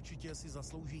baví, určitě si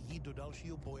zaslouží jít do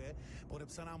dalšího boje.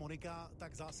 Podepsaná Monika,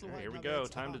 tak zásluha Here we go,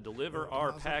 time to deliver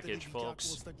our package,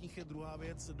 folks. Ostatních je druhá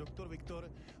věc, Dr.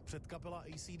 Viktor, před kapela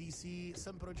AC/DC,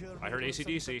 jsem pro Journey. I heard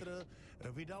AC/DC.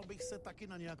 Vydal bych se taky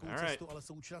na nějakou cestu, ale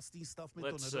současný stav mi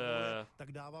to nedovoluje,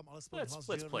 tak dávám alespoň hlas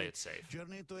let's play it safe.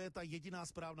 Journey to je ta jediná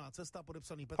správná cesta,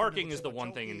 podepsaný Petr. Parking is the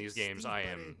one thing in these games I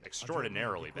am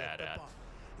extraordinarily bad at.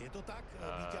 Je to tak,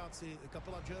 víťáci,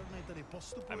 kapela Journey tedy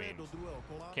postupuje do druhého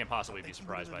kola. Can't possibly be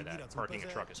surprised by that. Parking a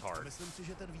truck is hard. Myslím si,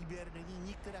 že ten výběr není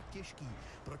nikterak těžký.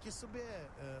 Proti sobě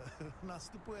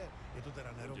nastupuje, je to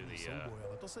teda nerovný souboj,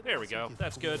 ale to se There we go,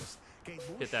 that's good.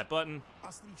 Hit that button,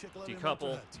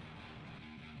 decouple.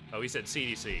 Oh, he said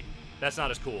CDC. That's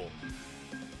not as cool.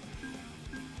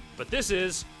 But this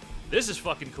is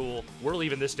fucking cool. We're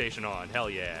leaving this station on, hell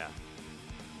yeah.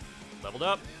 Leveled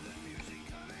up.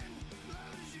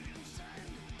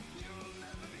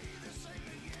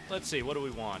 Let's see, what do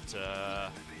we want?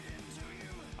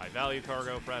 High value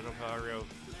cargo, fragile cargo,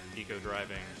 eco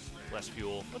driving, less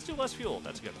fuel. Let's do less fuel.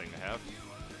 That's a good thing to have.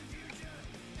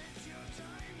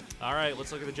 All right,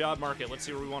 let's look at the job market. Let's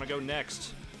see where we want to go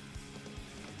next.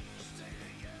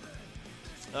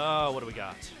 What do we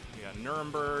got? We got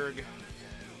Nuremberg.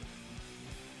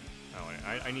 Oh,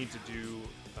 I need to do,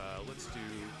 let's do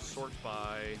sort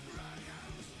by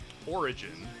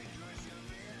origin.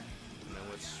 And then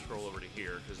let's scroll over to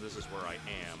here, because this is where I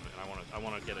am, and I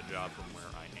want to get a job from where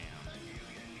I am.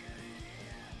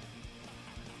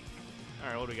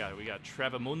 Alright, what do we got? We got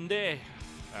Trevimunde.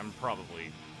 I'm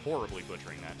probably horribly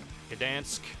butchering that.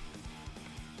 Gdansk.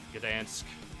 Gdansk.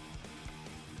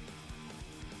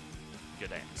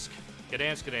 Gdansk.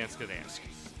 Gdansk, Gdansk, Gdansk.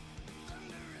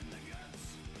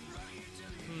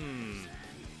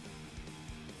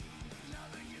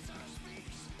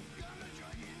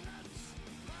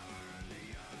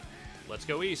 Let's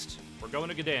go east. We're going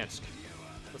to Gdansk.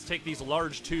 Let's take these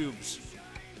large tubes.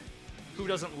 Who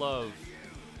doesn't love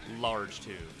large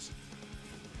tubes?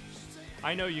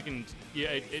 I know you can.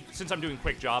 Yeah, since I'm doing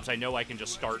quick jobs, I know I can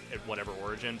just start at whatever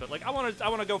origin. But like, I want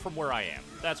to go from where I am.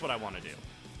 That's what I want to do.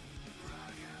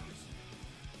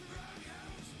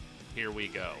 Here we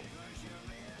go.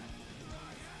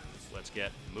 Let's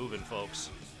get moving, folks.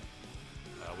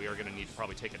 We are going to need to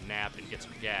probably take a nap and get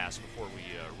some gas before we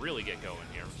really get going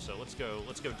here. So let's go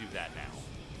do that now.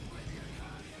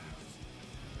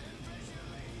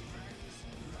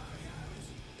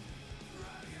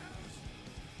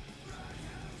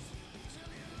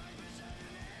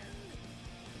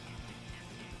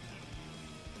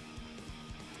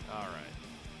 All right.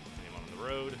 Anyone on the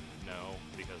road? No,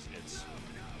 because it's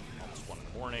almost 1 in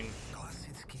the morning.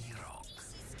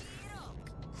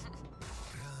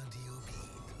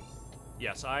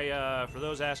 Yes, for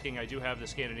those asking, I do have the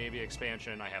Scandinavia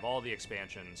expansion. I have all the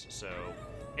expansions, so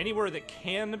anywhere that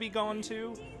can be gone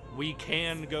to, we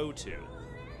can go to.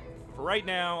 For right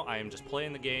now, I am just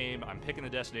playing the game. I'm picking the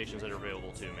destinations that are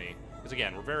available to me. Because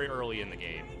again, we're very early in the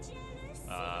game.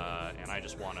 And I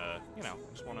just want to,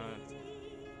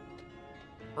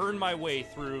 earn my way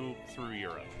through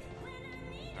Europe.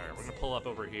 Alright, we're going to pull up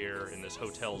over here in this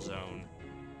hotel zone.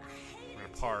 We're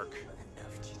going to park.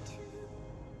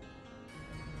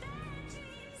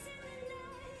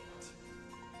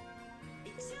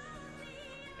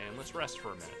 And let's rest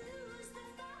for a minute.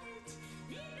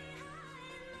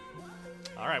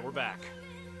 Alright, we're back.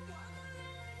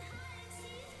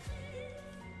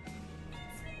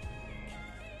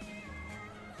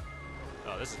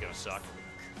 Oh, this is gonna suck.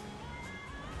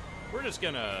 We're just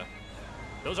gonna...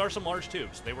 Those are some large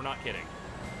tubes. They were not kidding.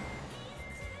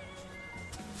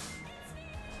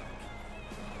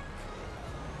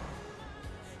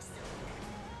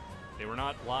 They were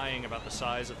not lying about the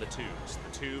size of the tubes.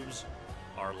 The tubes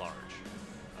are large.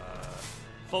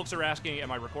 Folks are asking,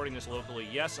 am I recording this locally?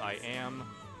 Yes, I am.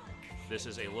 This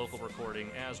is a local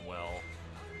recording as well.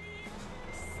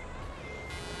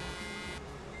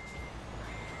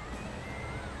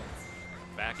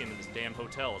 Back into this damn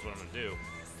hotel is what I'm gonna do.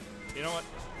 You know what?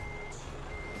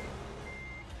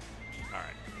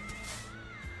 Alright.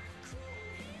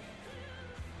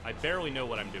 I barely know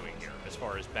what I'm doing here as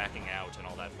far as backing out and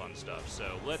all that fun stuff,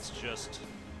 so let's just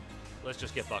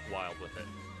get buck wild with it.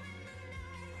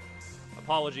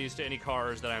 Apologies to any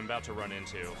cars that I'm about to run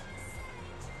into.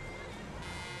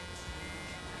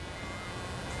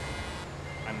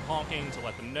 I'm honking to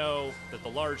let them know that the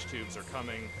large tubes are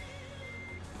coming.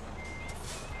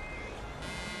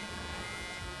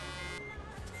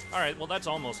 Alright, well that's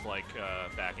almost like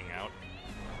backing out.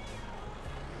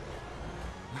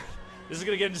 This is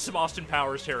gonna get into some Austin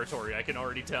Powers territory, I can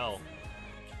already tell.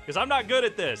 Because I'm not good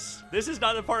at this. This is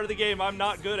not a part of the game I'm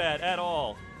not good at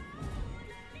all.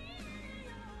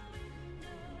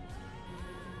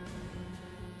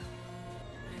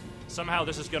 Somehow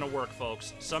this is gonna work,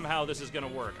 folks. Somehow this is gonna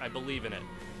work. I believe in it.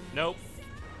 Nope.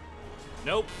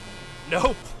 Nope.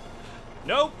 Nope.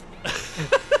 Nope.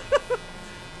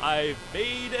 I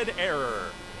made an error.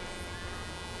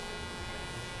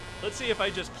 Let's see if I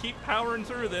just keep powering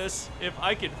through this, if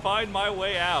I can find my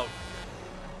way out.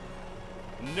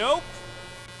 Nope.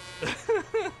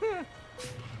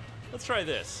 Let's try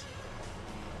this.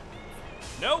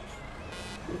 Nope.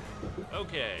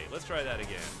 Okay, let's try that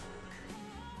again.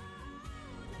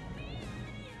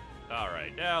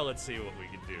 Alright, now let's see what we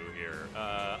can do here.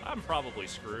 I'm probably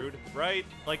screwed, right?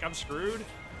 Like, I'm screwed?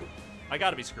 I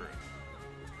gotta be screwed.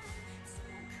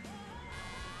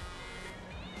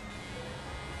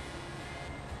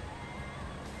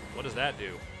 What does that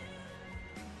do?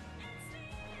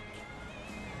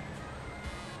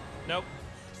 Nope.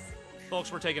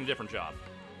 Folks, we're taking a different job.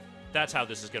 That's how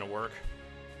this is gonna work.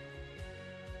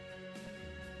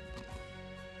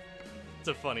 It's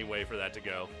a funny way for that to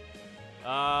go.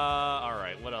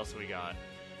 Alright, what else we got?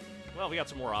 Well, we got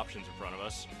some more options in front of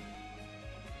us.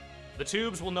 The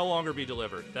tubes will no longer be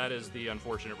delivered. That is the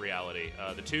unfortunate reality.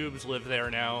 The tubes live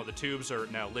there now. The tubes are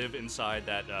now live inside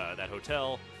that that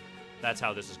hotel. That's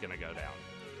how this is gonna go down.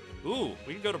 Ooh,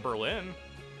 we can go to Berlin.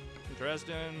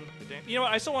 Dresden, Gdansk. You know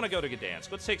what? I still want to go to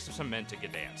Gdansk. Let's take some cement to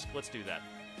Gdansk. Let's do that.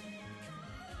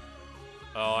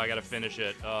 Oh, I gotta finish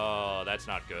it. Oh, that's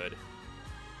not good.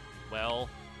 Well.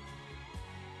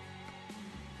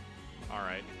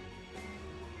 Alright.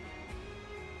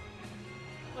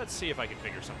 Let's see if I can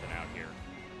figure something out here.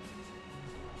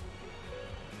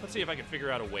 Let's see if I can figure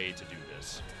out a way to do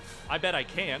this. I bet I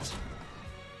can't.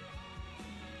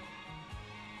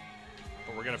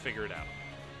 But we're gonna figure it out.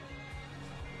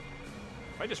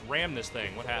 If I just ram this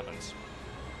thing, what happens?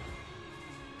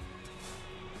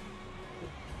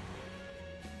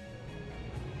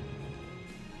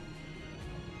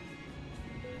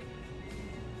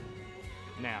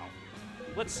 Now,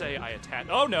 let's say I attach.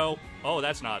 Oh no! Oh,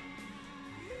 that's not.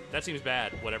 That seems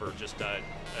bad. Whatever. Just no,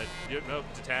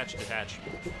 detach.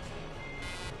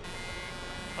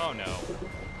 Oh no.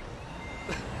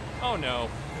 Oh no.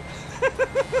 This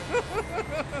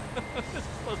is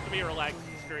supposed to be a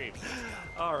relaxing stream.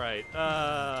 All right.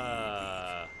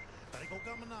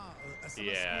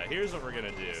 Yeah, here's what we're gonna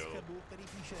do.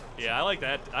 Yeah, I like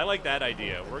that. I like that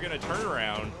idea. We're gonna turn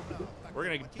around. We're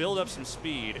gonna build up some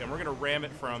speed, and we're gonna ram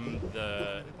it from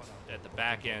at the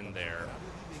back end there.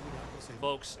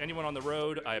 Folks, anyone on the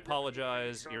road, I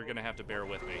apologize. You're gonna have to bear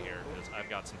with me here because I've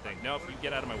got some things. Nope, you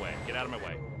get out of my way. Get out of my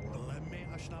way.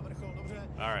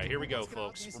 All right, here we go,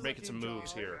 folks. We're making some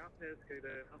moves here.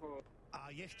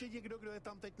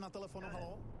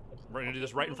 We're gonna do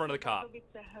this right in front of the cop. Here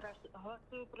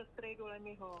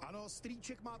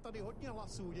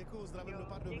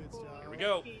we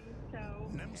go.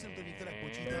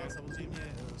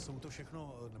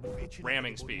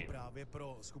 Ramming speed.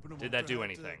 Did that do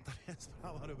anything?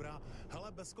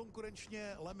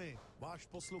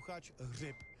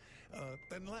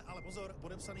 Tenhle, ale pozor,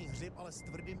 podepsaný hřib, ale s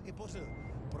tvrdým i poř,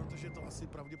 protože to asi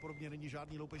pravděpodobně není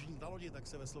žádný loupežník na lodi, tak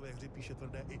se ve slově hřib píše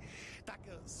tvrdé i. Tak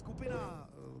skupina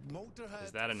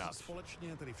Motorhead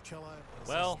společně tedy v čele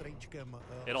se Strejčkem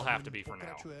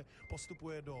pokračuje,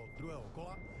 postupuje do druhého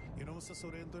kola, jenom se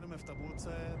zorientujeme v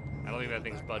tabulce. I don't think that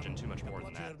thing's budging too much more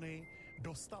than that.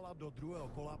 Dostala do druhého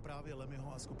kola právě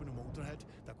Lemmyho a skupinu Motorhead,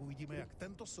 tak uvidíme, jak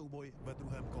tento souboj ve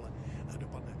druhém kole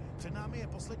dopadne. Před námi je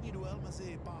poslední duel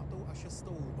mezi 5. a 6.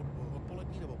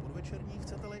 odpolední nebo podvečerní,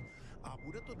 chcete-li, a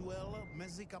bude to duel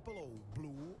mezi kapelou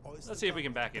Blue, let's see if we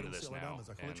can back into this now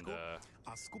and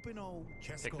a skupinou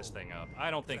Českou. Pick this thing up.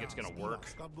 I don't think it's gonna work.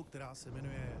 Skladbu, která se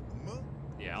jmenuje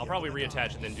Yeah, I'll probably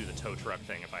reattach and then do the tow truck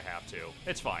thing if I have to.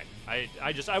 It's fine. I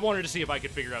wanted to see if I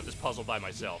could figure out this puzzle by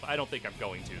myself. I don't think I'm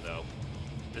going to, though.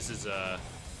 This is a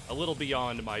little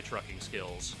beyond my trucking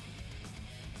skills.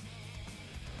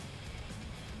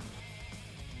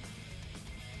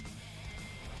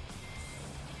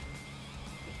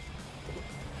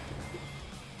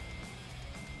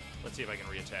 Let's see if I can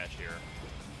reattach here.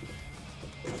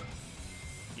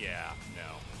 Yeah,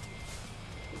 no.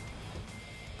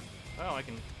 Well, I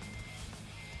can...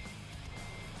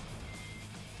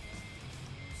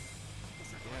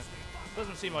 Yeah,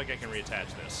 doesn't seem like I can reattach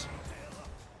this.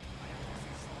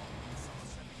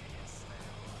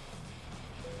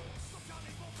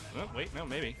 Oh, wait, no,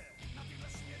 maybe.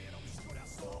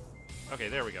 Okay,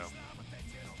 there we go.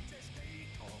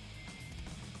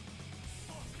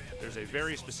 There's a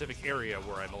very specific area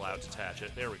where I'm allowed to attach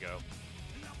it. There we go.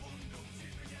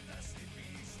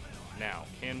 Now,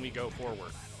 can we go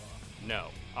forward? No.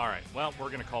 Alright, well, we're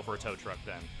going to call for a tow truck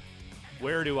then.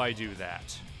 Where do I do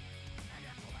that?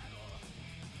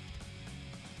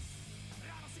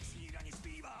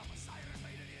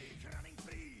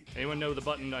 Anyone know the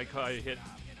button I hit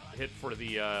for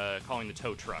the calling the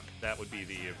tow truck? That would be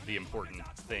the important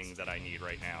thing that I need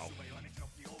right now.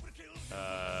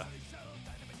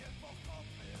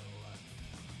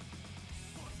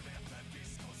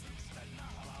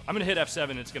 I'm gonna hit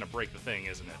F7 and it's gonna break the thing,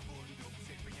 isn't it?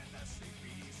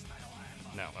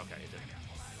 No, okay, it didn't.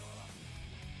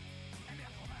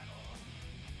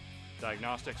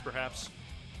 Diagnostics, perhaps?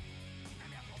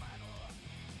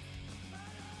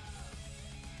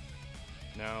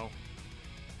 No.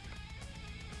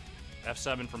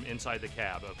 F7 from inside the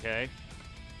cab, okay?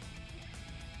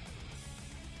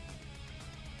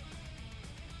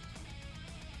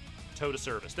 Tow to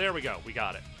service. There we go. We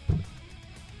got it.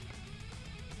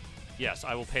 Yes,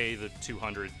 I will pay the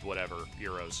 200 whatever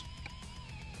euros.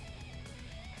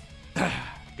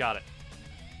 Got it.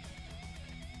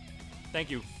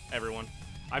 Thank you, everyone.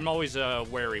 I'm always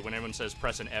wary when anyone says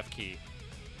press an F key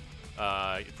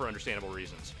for understandable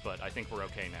reasons, but I think we're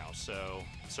okay now. So,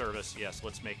 service, yes,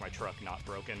 let's make my truck not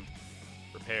broken.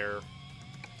 Repair.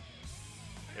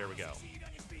 There we go.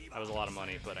 That was a lot of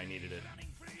money, but I needed it.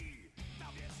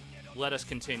 Let us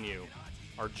continue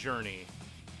our journey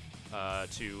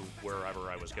to wherever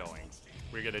I was going.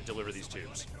 We're going to deliver these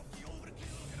tubes.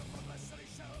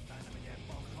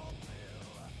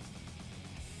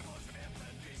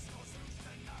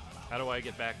 How do I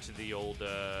get back to the old,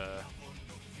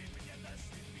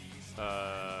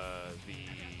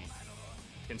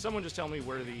 Can someone just tell me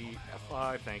where the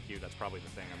F5? Thank you. That's probably the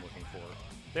thing I'm looking for.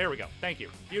 There we go. Thank you.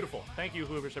 Beautiful. Thank you,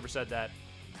 whoever's ever said that.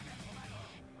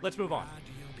 Let's move on.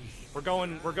 We're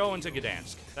going to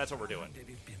Gdansk. That's what we're doing.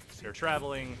 They're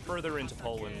traveling further into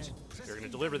Poland. They're going to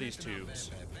deliver these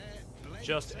tubes,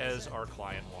 just as our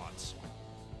client wants.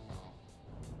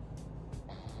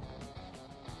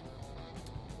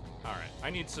 All right, I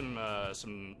need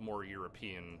some more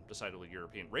European, decidedly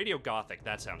European. Radio Gothic,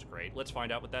 that sounds great. Let's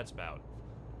find out what that's about.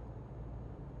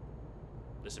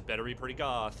 This had better be pretty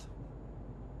goth.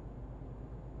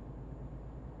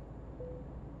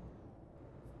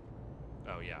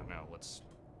 Oh yeah, no, let's...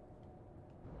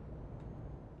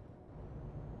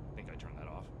 I think I turned that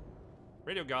off.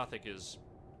 Radio Gothic is...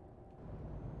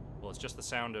 Well, it's just the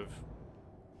sound of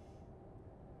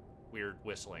weird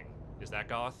whistling. Is that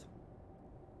goth?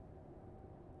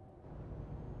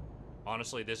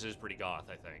 Honestly, this is pretty goth,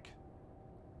 I think.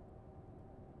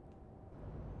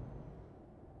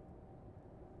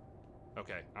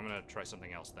 Okay, I'm gonna try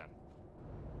something else then.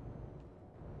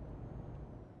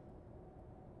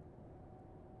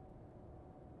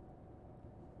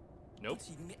 Nope.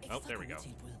 Oh, there we go.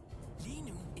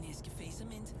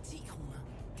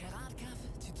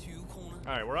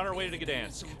 Alright, we're on our way to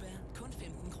Gdansk.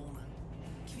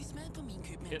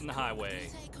 Hitting the highway.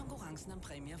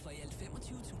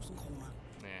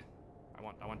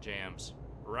 Nah, I want jams.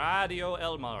 Radio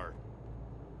Elmar.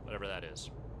 Whatever that is.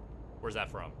 Where's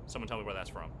that from? Someone tell me where that's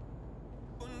from.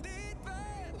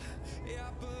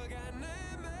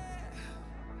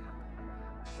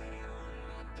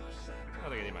 I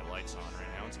think I need my lights on right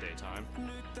now. It's daytime.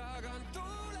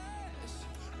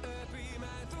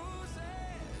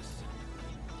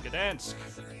 Gdansk.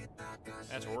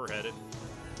 That's where we're headed.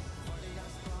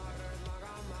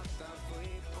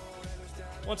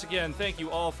 Once again, thank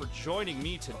you all for joining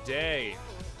me today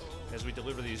as we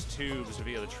deliver these tubes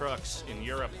via the trucks in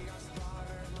Europe.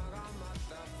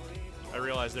 I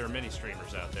realize there are many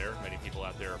streamers out there, many people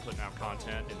out there are putting out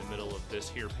content in the middle of this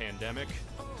here pandemic,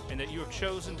 and that you have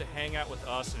chosen to hang out with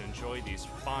us and enjoy these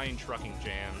fine trucking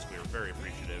jams. We are very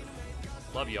appreciative.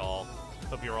 Love y'all.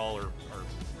 Hope you all are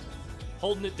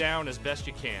holding it down as best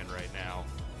you can right now.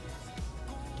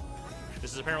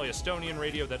 This is apparently Estonian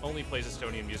radio that only plays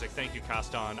Estonian music. Thank you,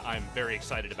 Kastan. I'm very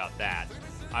excited about that.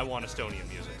 I want Estonian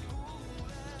music.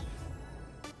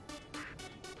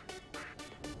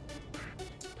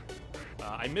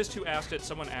 I missed who asked it.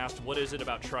 Someone asked, what is it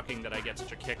about trucking that I get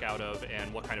such a kick out of,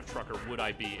 and what kind of trucker would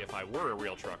I be if I were a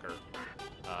real trucker?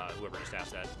 Whoever just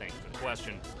asked that, thanks for the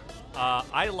question.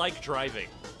 I like driving.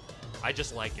 I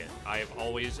just like it. I've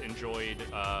always enjoyed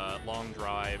long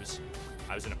drives.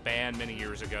 I was in a band many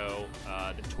years ago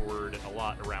that toured a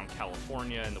lot around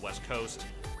California and the West Coast.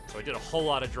 So I did a whole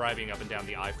lot of driving up and down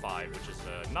the I-5, which is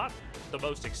not the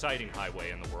most exciting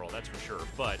highway in the world, that's for sure.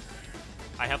 But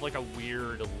I have like a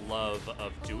weird love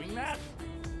of doing that.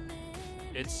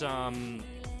 It's, I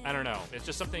don't know. It's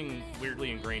just something weirdly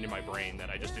ingrained in my brain that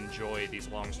I just enjoy these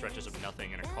long stretches of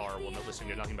nothing in a car while listening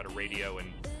to nothing but a radio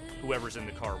and whoever's in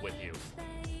the car with you.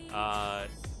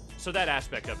 So that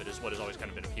aspect of it is what has always kind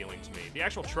of been appealing to me. The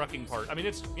actual trucking part, I mean,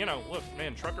 it's, you know, look,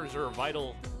 man, truckers are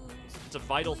it's a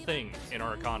vital thing in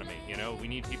our economy, you know? We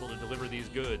need people to deliver these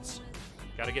goods.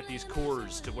 Got to get these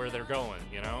cores to where they're going,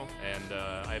 you know? And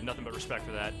I have nothing but respect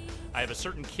for that. I have a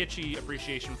certain kitschy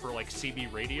appreciation for, like,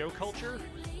 CB radio culture,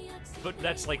 but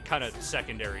that's, like, kind of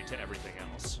secondary to everything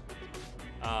else.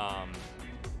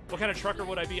 What kind of trucker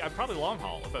would I be? I'd probably long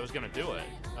haul if I was going to do it.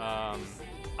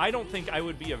 I don't think I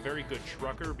would be a very good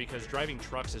trucker because driving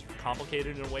trucks is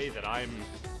complicated in a way that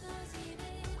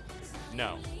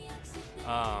no.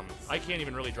 I can't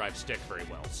even really drive stick very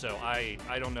well, so I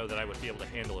don't know that I would be able to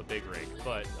handle a big rig,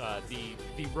 but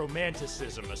the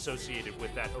romanticism associated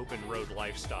with that open road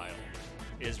lifestyle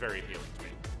is very appealing to me.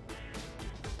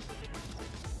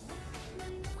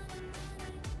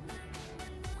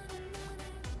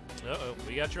 Uh-oh,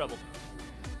 we got trouble.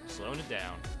 Slowing it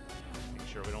down. Make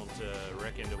sure we don't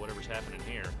wreck into whatever's happening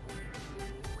here.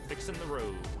 Fixing the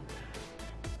road.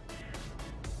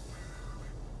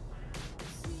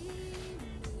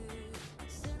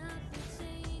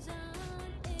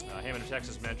 Hammond of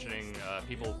Texas mentioning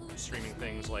people streaming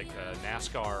things like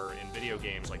NASCAR in video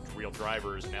games, like real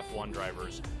drivers and F1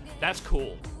 drivers. That's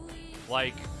cool.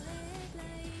 Like,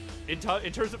 in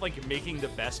terms of like making the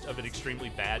best of an extremely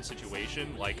bad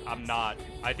situation, like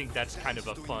I think that's kind of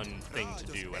a fun thing to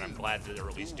do, and I'm glad that they're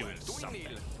at least doing something.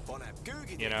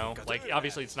 You know, like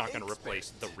obviously it's not going to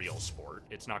replace the real sport.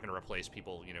 It's not going to replace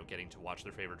people, you know, getting to watch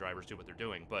their favorite drivers do what they're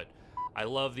doing. But I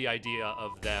love the idea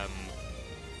of them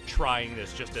trying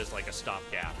this just as like a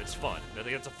stopgap. It's fun. I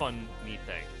think it's a fun, neat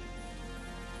thing.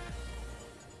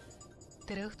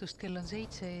 Tere õhtust, kell on 7,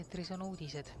 eetris on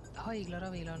uudised.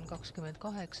 Haiglaravil on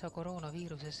 28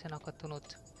 koroonaviirusesse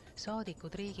nakatunut.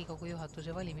 Saadikud Riigikogu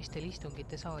juhatuse valimistel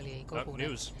istungite saali ei kogune.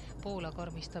 Poola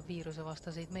karmistab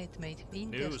viirusevastaseid meetmeid.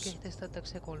 Indias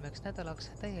kehtestatakse 3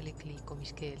 nädalaks täielik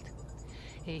liikumiskeeld.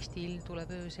 Eesti ilm tuleb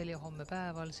öösel ja homme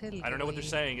päeval selge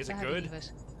või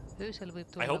vähepilves. Öösel võib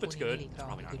tulla kuni 4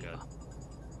 kraadi külma.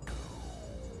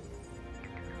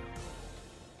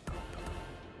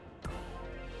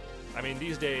 I mean,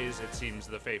 these days it seems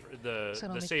the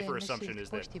safer assumption is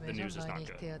that the news is not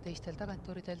good. Ja teistelt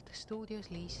agentuuridelt stuudios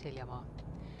Liis Seljamaa.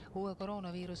 Uue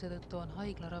koroonaviiruse tõttu on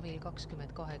haiglaravil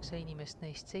 28 inimest,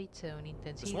 neist 7 on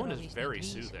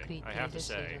intensiivravis ning 5 kriitilises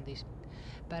seisundis.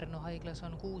 Pärnu haiglas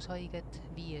on 6 haiget,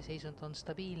 5 seisund on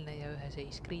stabiilne ja 1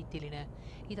 seis kriitiline.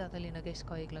 Ida-Tallinna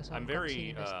Keskhaiglas on 2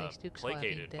 inimest, neist 1 vajab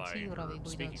intensiivravi,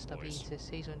 kuid on stabiilses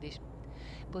seisundis.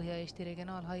 Põhja-Eesti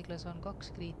regionaalhaiglas on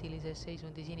 2 kriitilises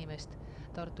seisundis inimest.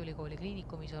 Tartu Ülikooli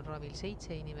kliinikumis on ravil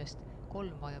 7 inimest,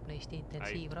 3 vajab neist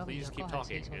intensiivravi ja 2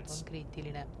 seisund on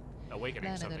kriitiline.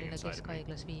 Lääne-Tallinna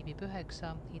Keskhaiglas viibib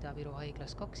 9, Ida-Viru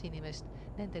haiglas 2 inimest,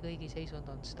 nende kõigi seisund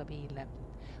on stabiilne.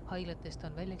 Haiglatest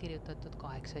on välja kirjutatud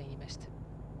 8 inimest.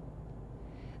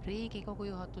 Riigikogu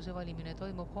juhatuse valimine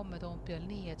toimub homme Toompeal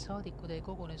nii, et saadikud ei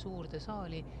kogune suurde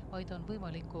saali, vaid on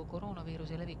võimaliku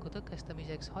koroonaviiruse leviku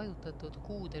tõkestamiseks hajutatud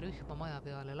kuude rühma maja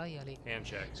peale laiali.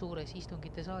 Suures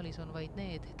istungite saalis on vaid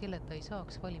need, kelleta ei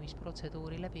saaks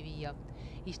valimisprotseduuri läbi viia.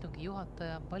 Istungi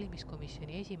juhataja,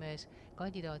 valimiskomisjoni esimees,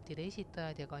 kandidaatide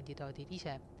esitajad ja kandidaadid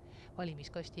ise.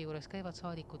 Valimiskasti juures käivad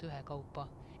saadikud ühekaupa.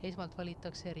 Esmalt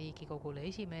valitakse Riigikogule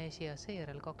esimees ja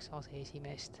seejärel 2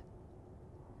 aseesimeest.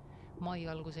 Mai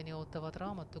alguseni ootavad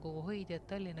raamatukogu hoidjad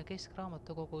Tallinna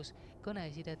Keskraamatukogus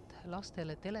kõnesidet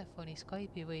lastele telefoni,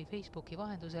 Skype'i või Facebooki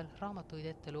vahendusel raamatuid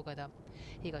ette lugeda.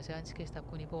 Iga seanss kestab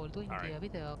kuni pool tundi ja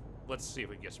video. Let's see if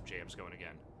we can get some jams going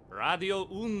again. Radio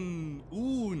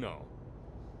Uno.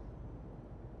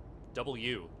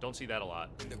 W. Don't see that a lot.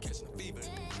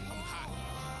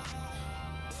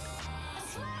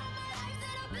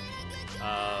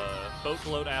 Boat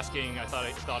Float asking, I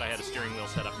thought I had a steering wheel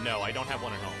set up. No, I don't have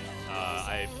one at home.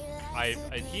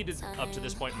 I've heeded up to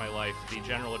this point in my life the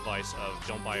general advice of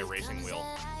don't buy a racing wheel.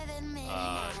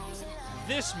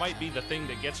 This might be the thing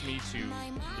that gets me to,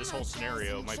 this whole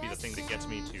scenario might be the thing that gets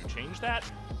me to change that.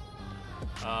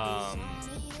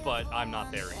 But I'm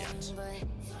not there yet.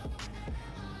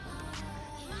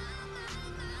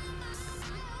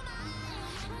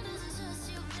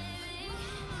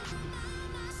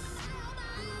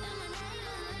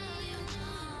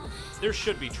 There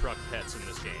should be truck pets in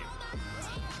this game.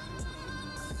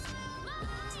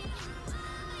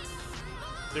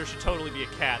 There should totally be a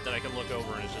cat that I can look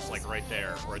over and it's just like right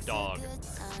there, or a dog,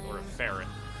 or a ferret.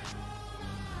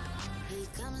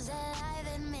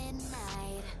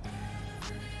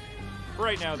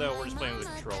 Right now, though, we're just playing with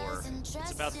the controller.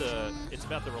 It's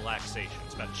about the relaxation.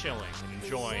 It's about chilling and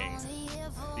enjoying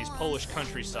these Polish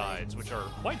countrysides, which are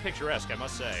quite picturesque, I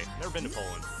must say. Never been to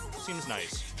Poland. Seems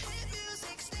nice.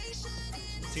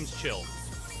 Seems chill.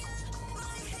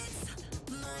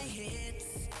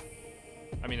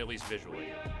 I mean, at least visually.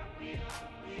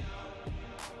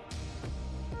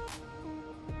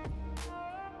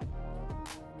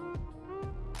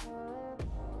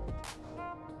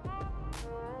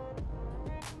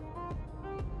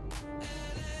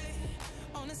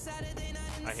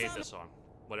 I hate this song.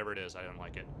 Whatever it is, I don't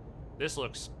like it. This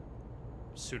looks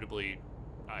suitably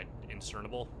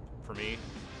indiscernible for me.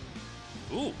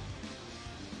 Ooh!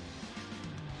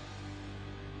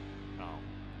 Oh.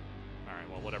 Alright,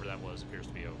 well, whatever that was appears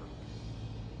to be over.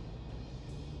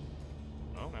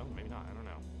 Oh, no, maybe not. I don't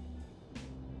know.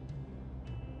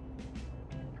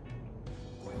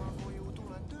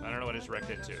 I don't know what it's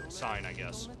wrecked into. Sign, I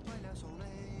guess.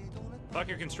 Fuck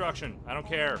your construction. I don't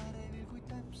care.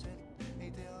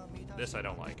 This I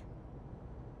don't like.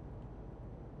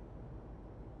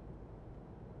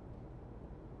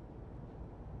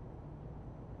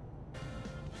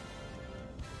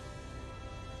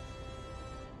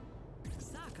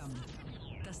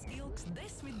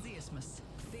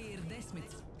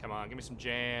 Come on, give me some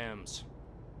jams.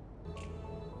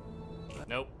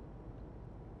 Nope.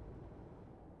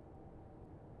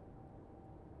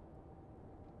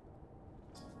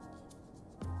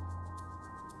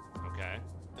 Okay.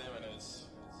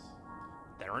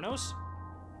 Theranos?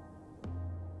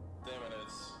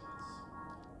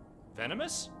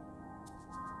 Venomous?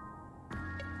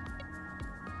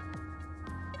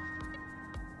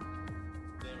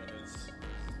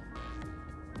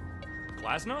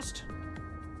 Glasnost?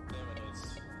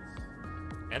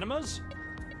 Enemas?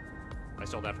 I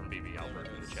stole that from BB Albert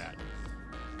in the chat.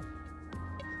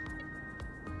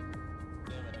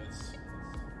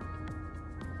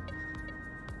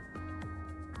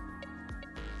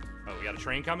 Oh, we got a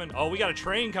train coming? Oh, we got a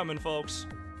train coming, folks.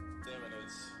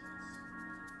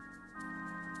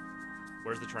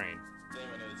 Where's the train?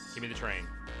 Give me the train.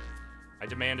 I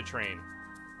demand a train.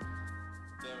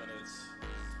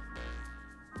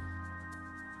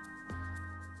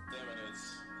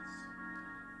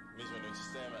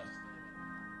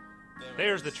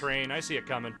 There's the train. I see it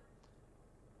coming.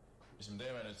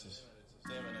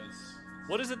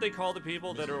 What is it they call the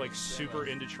people that are like super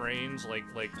into trains? Like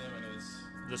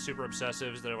the super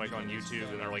obsessives that are like on YouTube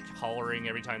and they're like hollering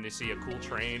every time they see a cool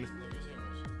train.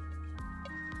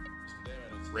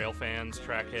 Rail fans,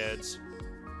 track heads,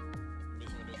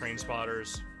 train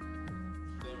spotters,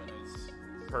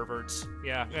 perverts.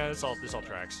 Yeah, this all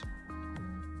tracks.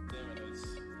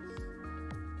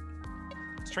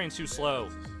 This train's too slow.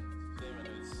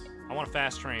 I want a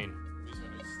fast train.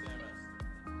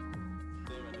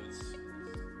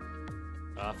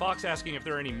 Fox asking if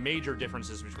there are any major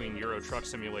differences between Euro Truck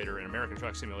Simulator and American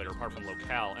Truck Simulator apart from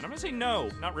locale, and I'm gonna say no,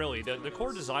 not really. The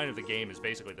core design of the game is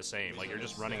basically the same. Like, you're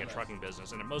just running a trucking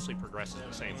business, and it mostly progresses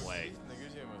the same way.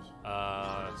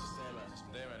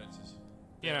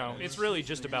 You know, it's really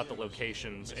just about the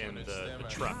locations and the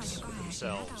trucks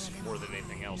themselves more than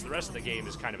anything else. The rest of the game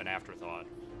is kind of an afterthought.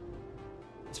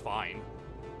 It's fine.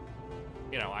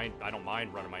 You know, I don't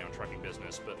mind running my own trucking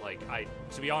business, but, like,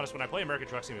 to be honest, when I play American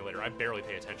Truck Simulator, I barely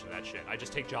pay attention to that shit. I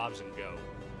just take jobs and go.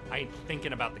 I ain't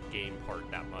thinking about the game part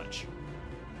that much.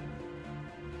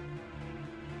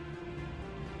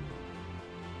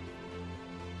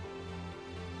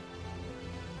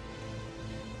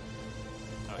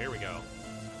 Oh, here we go.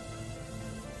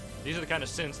 These are the kind of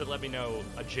synths that let me know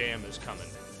a jam is coming.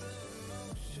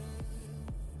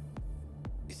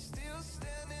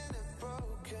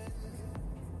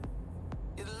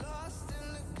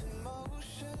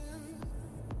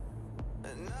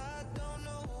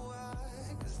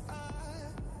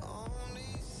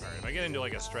 Alright, if I get into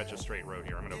like a stretch of straight road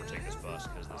here, I'm gonna overtake this bus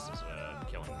because this is a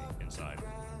kill killing me inside.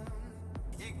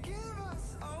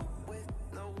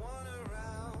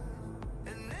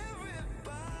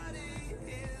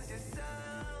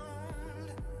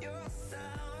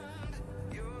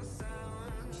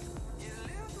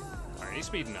 Alright, he's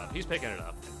speeding up. He's picking it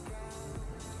up.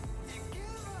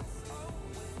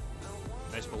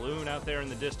 Nice balloon out there in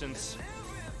the distance.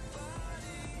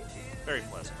 Very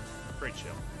pleasant. Very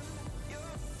chill.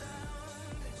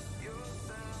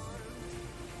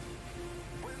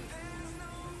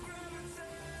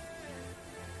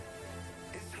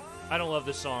 I don't love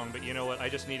this song, but you know what? I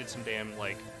just needed some damn,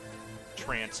 like,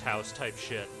 trance house type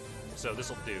shit. So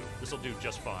this'll do. This'll do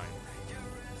just fine.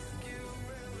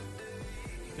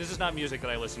 This is not music that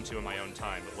I listen to in my own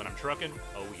time, but when I'm trucking,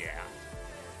 oh yeah.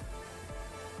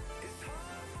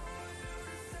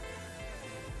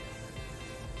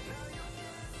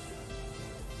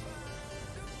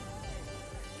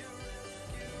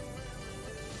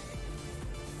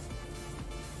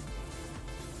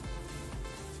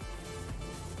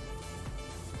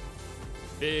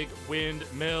 Big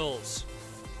windmills.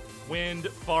 Wind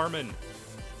farming.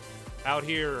 Out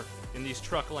here in these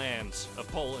truck lands of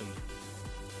Poland.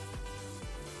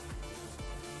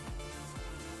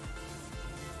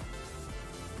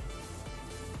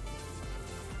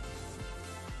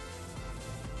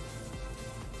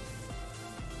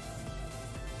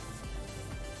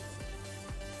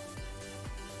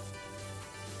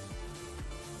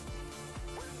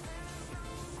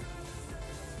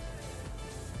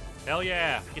 Hell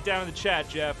yeah. Get down in the chat,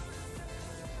 Jeff.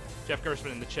 Jeff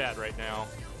Gersman in the chat right now.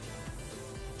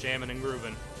 Jamming and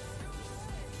grooving.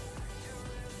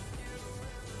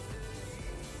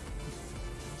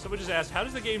 Someone just asked, how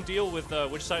does the game deal with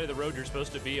which side of the road you're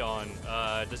supposed to be on?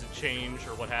 Does it change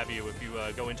or what have you if you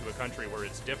go into a country where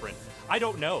it's different? I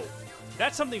don't know.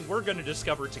 That's something we're going to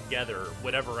discover together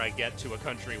whenever I get to a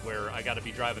country where I got to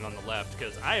be driving on the left,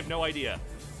 because I have no idea.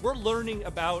 We're learning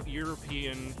about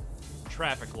European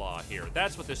traffic law here.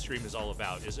 That's what this stream is all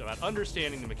about, is about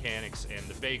understanding the mechanics and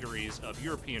the vagaries of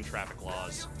European traffic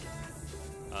laws.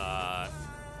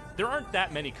 There aren't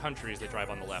that many countries that drive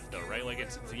on the left, though, right? Like,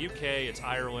 it's the UK, it's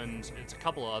Ireland, it's a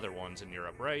couple of other ones in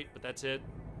Europe, right? But that's it.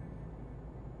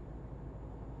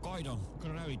 Kaido,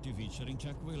 Gravity featuring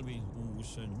Jack Wilby,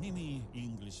 uus nimi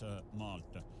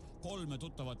Inglismaalt. 3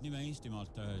 tuttavat nime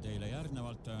Eestimaalt teile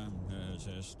järgnevalt,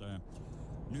 sest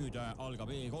nüüd algab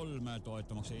E3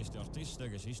 toetamaks Eesti artiste,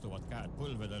 kes istuvad käed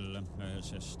põlvedel,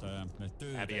 sest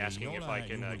tööd Abby asking if I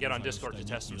can get on Discord to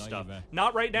test some stuff.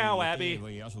 Not right now, Abby.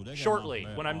 Shortly.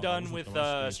 When I'm done with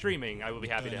streaming, I will be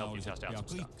happy to help you test out some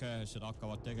stuff. Kõik seda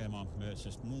hakkavad tegema,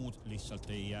 sest muud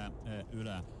lihtsalt ei jää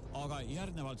üle. Aga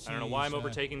järgnevalt I don't know why I'm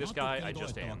overtaking this guy, I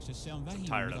just am. I'm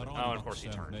tired of it. Oh, and of course he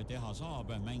turned. Teha saab,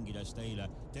 mängides teile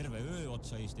terve öö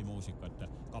otsa Eesti muusikat.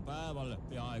 Ka päeval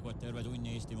peaaegu et terve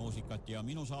tunni Eesti muusikat ja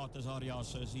minu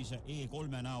saatesarjas siis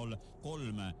E3 näol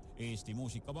 3 Eesti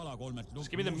muusikapala, 3 Just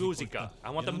give me the musica. I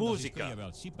want the musica.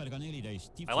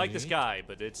 I like this guy,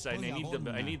 but it's I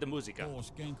need the musica.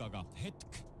 Koos Genkaga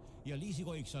hetk. Ja Liisi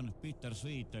Koiks on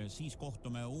Bittersweet, siis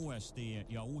kohtume uuesti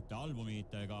ja uute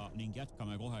albumitega ning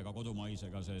jätkame kohe ka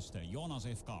kodumaisega, sest Joonas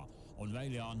FK on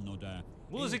välja andnud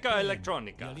Muusika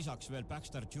elektroonika. Ja lisaks veel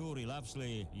Baxter, Jury,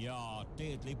 Lapsley ja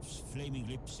Dead Lips, Flaming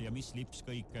Lips ja mis lips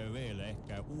kõik veel ehk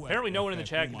uue. Apparently no one in the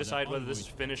chat can decide whether this is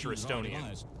Finnish or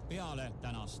Estonian. Peale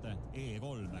tänast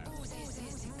E3.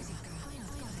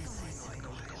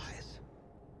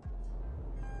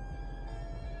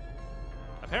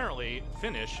 Apparently,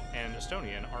 Finnish and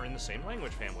Estonian are in the same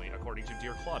language family, according to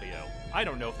Dear Claudio. I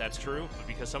don't know if that's true, but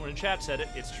because someone in chat said it,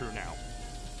 it's true now.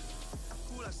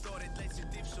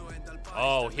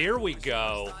 Oh, here we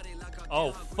go.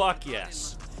 Oh, fuck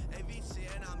yes.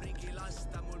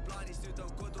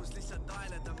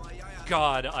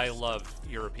 God, I love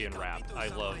European rap. I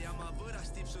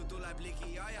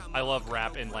love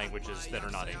rap in languages that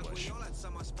are not English.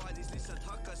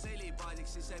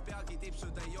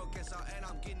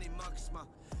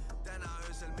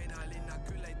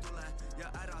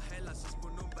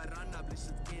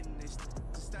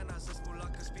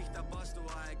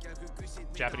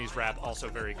 Japanese rap also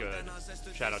very good.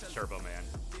 Shout out to Turbo Man.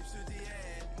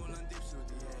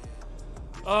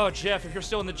 Oh, Jeff, if you're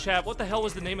still in the chat, what the hell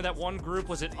was the name of that one group?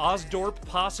 Was it Osdorp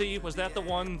Posse? Was that the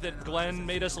one that Glenn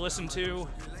made us listen to?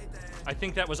 I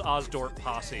think that was Osdorp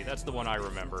Posse. That's the one I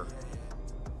remember.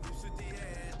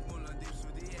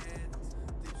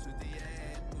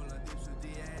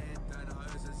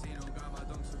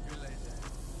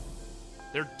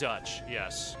 They're Dutch,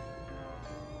 yes.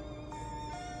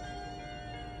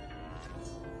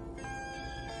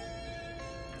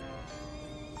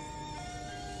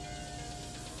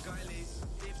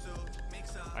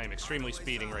 I am extremely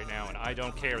speeding right now, and I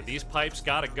don't care. These pipes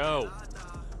gotta go.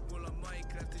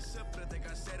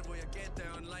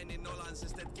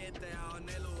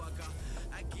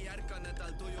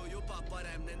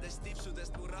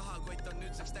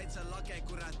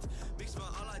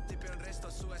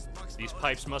 These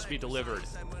pipes must be delivered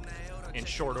in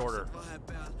short order.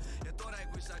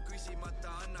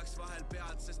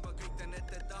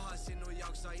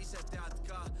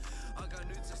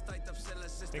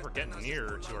 I think we're getting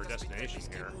nearer to our destination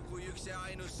here.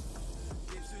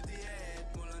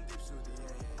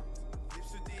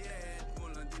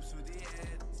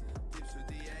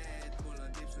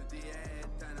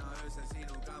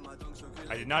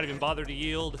 I did not even bother to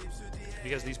yield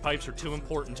because these pipes are too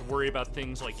important to worry about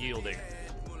things like yielding.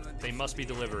 They must be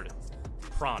delivered.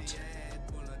 Prompt.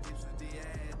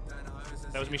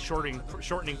 That was me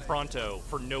shortening pronto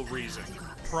for no reason.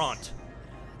 Prompt.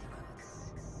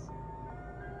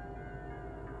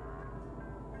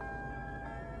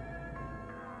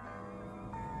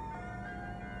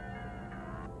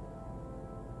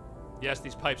 Yes,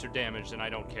 these pipes are damaged and I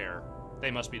don't care.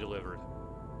 They must be delivered.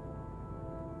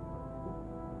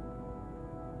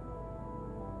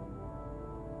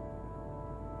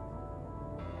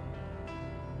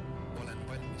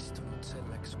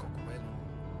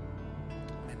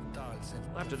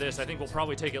 After this, I think we'll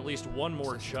probably take at least one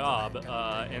more job,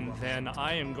 and then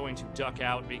I am going to duck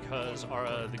out because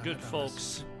the good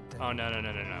folks... Oh, no.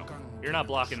 You're not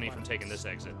blocking me from taking this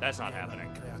exit. That's not happening.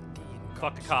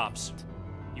 Fuck the cops.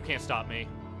 You can't stop me.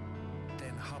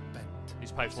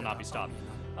 These pipes will not be stopped.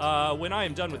 When I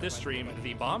am done with this stream,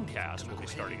 the Bombcast will be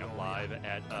starting up live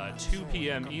at 2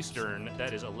 p.m. Eastern.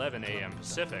 That is 11 a.m.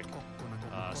 Pacific.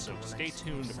 So stay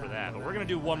tuned for that. But we're gonna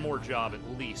do one more job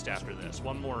at least after this.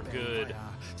 One more good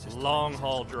long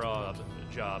haul job,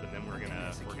 and then we're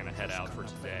gonna head out for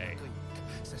today.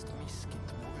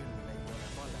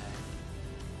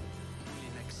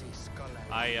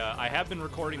 I have been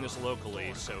recording this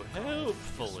locally, so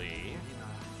hopefully.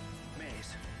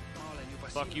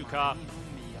 Fuck you, cop.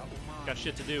 Got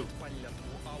shit to do.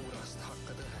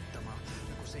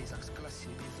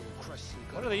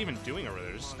 What are they even doing over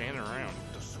there? Just standing around.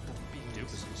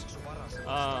 Doofuses.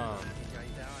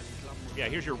 Yeah,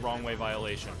 here's your wrong way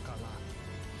violation.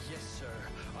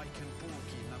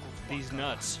 These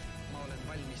nuts.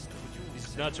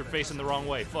 These nuts are facing the wrong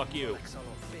way. Fuck you.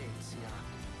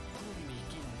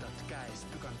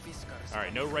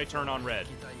 Alright, no right turn on red.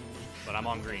 But I'm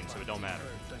on green, so it don't matter.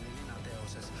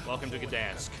 Welcome to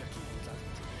Gdansk.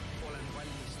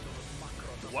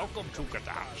 Welcome to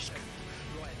Gdansk.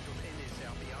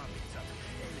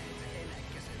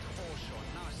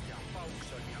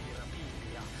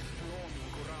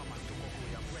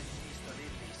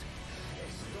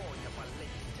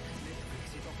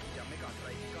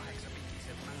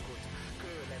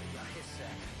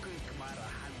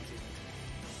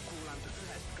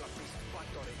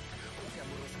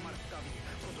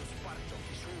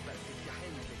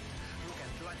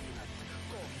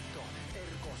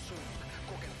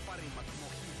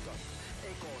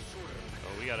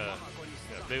 Oh, we got a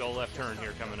big old left turn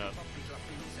here coming up.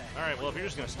 Alright, well, if you're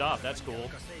just gonna stop, that's cool.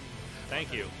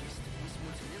 Thank you,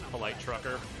 polite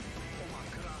trucker.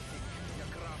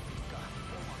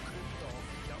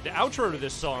 The outro to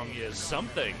this song is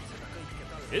something.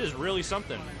 It is really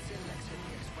something.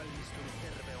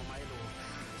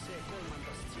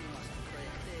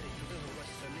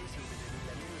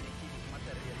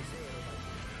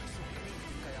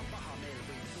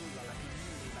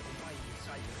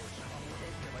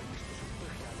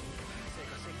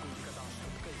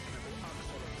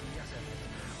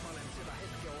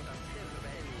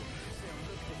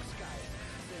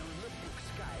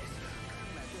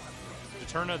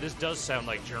 Turna, this does sound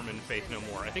like German Faith No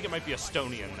More. I think it might be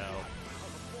Estonian, though.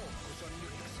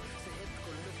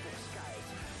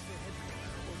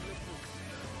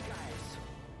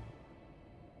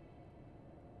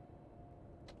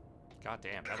 God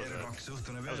damn, that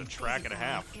was a track and a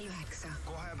half.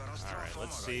 Alright,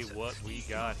 let's see what we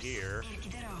got here.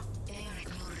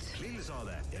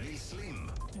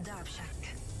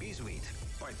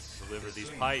 Deliver these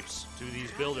pipes to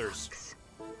these builders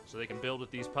so they can build with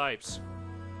these pipes.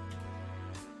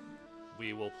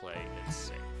 We will play it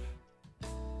safe.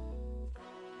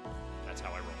 That's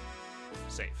how I roll.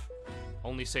 Safe.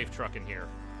 Only safe trucking here.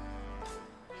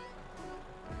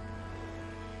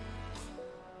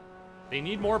 They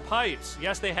need more pipes.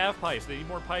 Yes, they have pipes. They need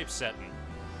more pipes setting.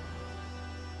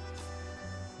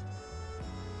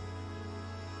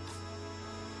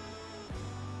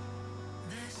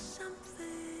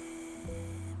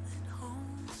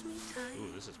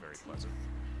 Ooh, this is very pleasant.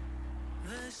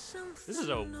 This is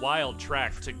a wild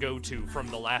track to go to from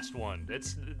the last one.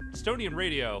 It's Estonian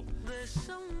radio.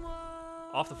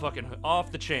 Off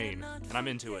the chain, and I'm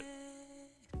into it.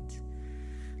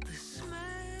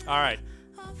 All right,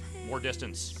 more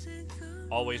distance.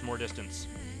 Always more distance.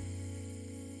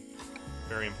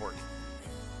 Very important.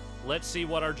 Let's see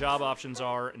what our job options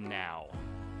are now.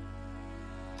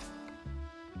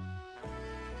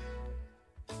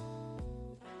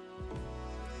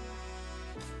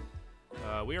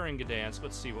 We are in Gdansk.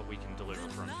 Let's see what we can deliver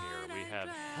from here. We have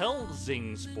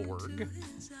Helsingborg.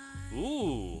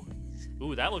 Ooh,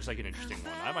 that looks like an interesting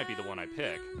one. That might be the one I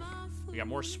pick. We got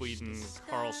more Sweden.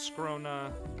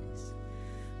 Karlskrona.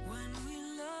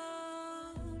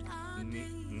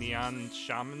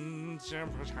 Nyanshaman.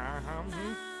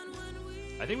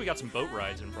 I think we got some boat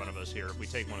rides in front of us here if we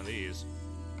take one of these.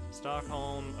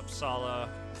 Stockholm, Uppsala.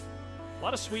 A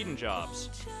lot of Sweden jobs.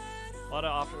 A lot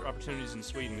of opportunities in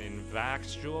Sweden. In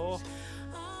Vaxjö.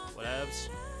 Whatevs.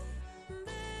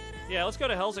 Yeah, let's go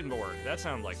to Helsingborg. That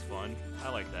sounds like fun. I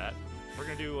like that. We're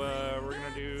gonna do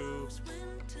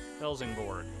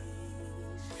Helsingborg.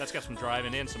 That's got some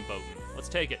driving and some boating. Let's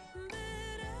take it.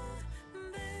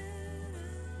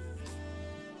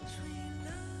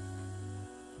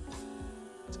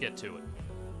 Let's get to it.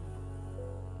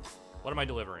 What am I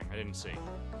delivering? I didn't see.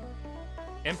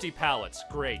 Empty pallets.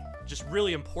 Great. Just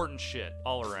really important shit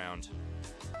all around.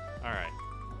 Alright.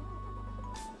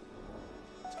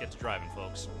 Let's get to driving,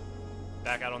 folks.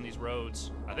 Back out on these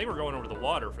roads. I think we're going over the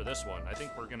water for this one. I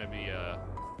think we're gonna be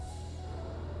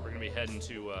heading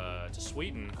to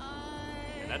Sweden,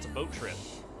 and that's a boat trip.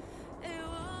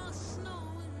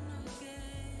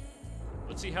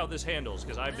 Let's see how this handles,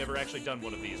 because I've never actually done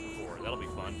one of these before. That'll be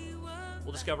fun.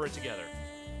 We'll discover it together.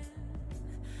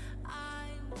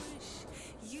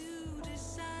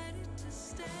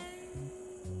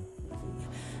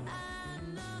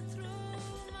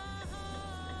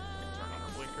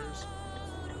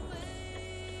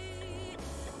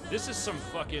 This is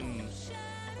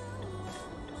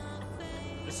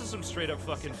some straight up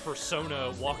fucking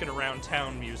Persona walking around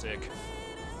town music.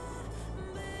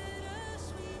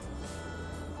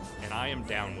 And I am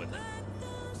down with it.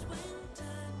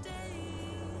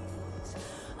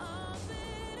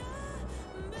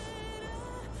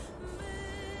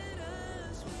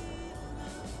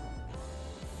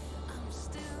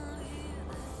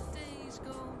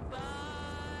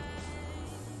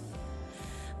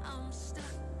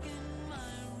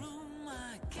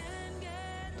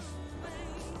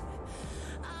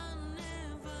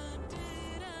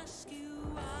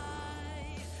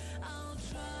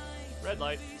 Red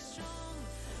light.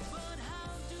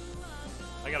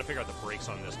 I gotta figure out the brakes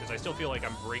on this, because I still feel like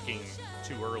I'm braking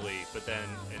too early, but then,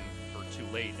 or too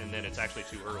late, and then it's actually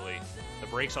too early. The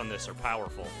brakes on this are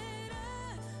powerful.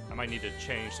 I might need to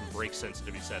change some brake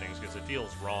sensitivity settings, because it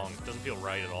feels wrong. It doesn't feel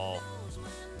right at all.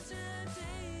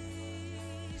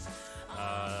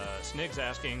 Snig's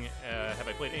asking, have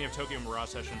I played any of Tokyo Mirage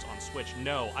Sessions on Switch?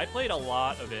 No, I played a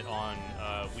lot of it on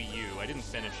Wii U. I didn't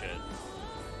finish it.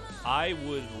 I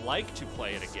would like to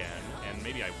play it again, and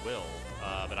maybe I will,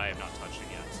 but I have not touched it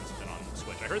yet since it's been on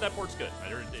Switch. I heard that port's good. I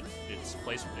heard it's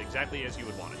placed exactly as you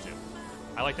would want it to.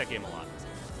 I like that game a lot.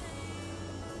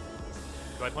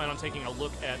 Do I plan on taking a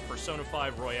look at Persona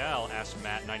 5 Royale? Asked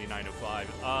Matt9905.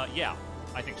 Yeah,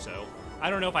 I think so. I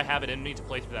don't know if I have it in me to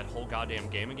play through that whole goddamn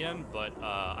game again, but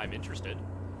I'm interested.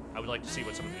 I would like to see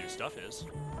what some of the new stuff is.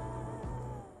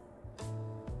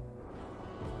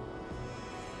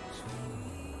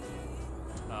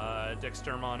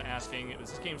 Dextermon asking,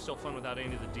 is this game still fun without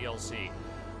any of the DLC?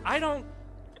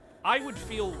 I would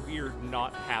feel weird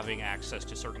not having access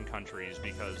to certain countries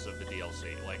because of the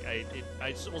DLC. Like, I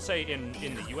will say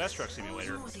in the US Truck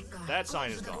Simulator, that sign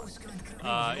is gone.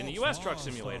 In the US Truck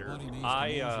Simulator,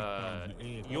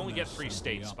 you only get 3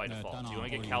 states by default. You only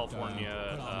get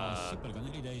California,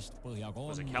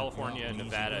 was it California,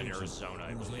 Nevada, and Arizona,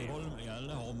 I believe.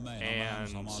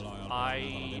 And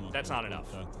that's not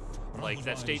enough. Like,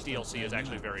 that state DLC is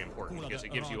actually very important because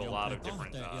it gives you a lot of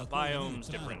different biomes,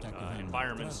 different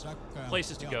environments,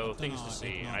 places to go, things to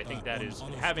see, and I think that is,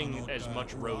 having as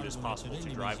much road as possible to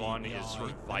drive on is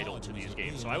sort of vital to these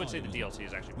games, so I would say the DLC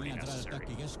is actually pretty necessary.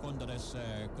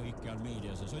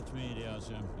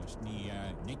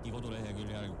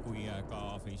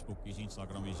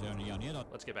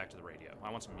 Let's get back to the radio. I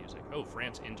want some music. Oh,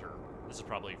 France Inter. This is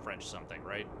probably French something,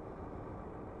 right?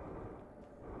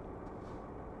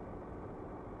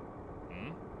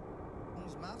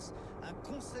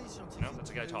 No, that's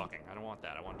a guy talking. I don't want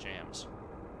that. I want jams.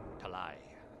 Talai.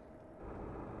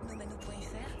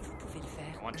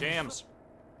 I want jams.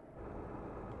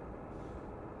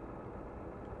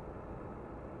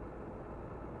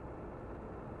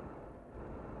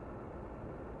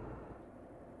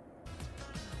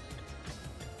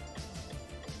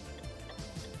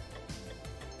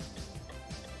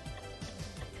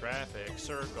 Traffic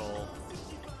circle.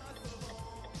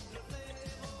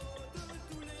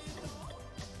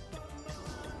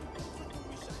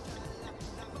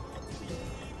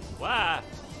 Wow.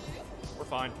 We're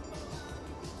fine.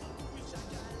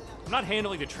 I'm not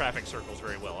handling the traffic circles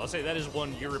very well. I'll say that is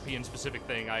one European-specific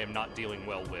thing I am not dealing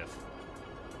well with.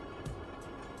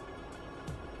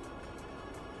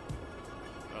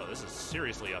 Oh, this is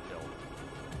seriously uphill.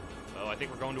 Oh, I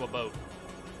think we're going to a boat.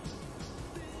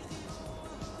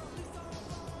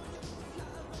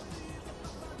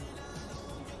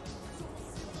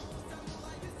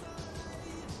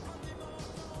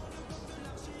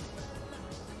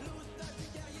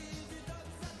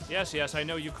 Yes, yes, I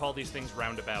know you call these things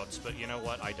roundabouts, but you know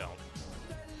what? I don't.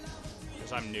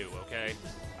 Because I'm new, okay?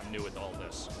 I'm new with all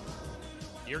this.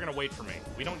 You're gonna wait for me.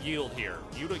 We don't yield here.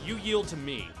 You yield to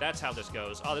me. That's how this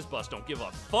goes. Oh, this bus don't give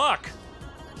a fuck!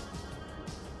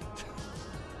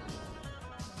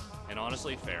 And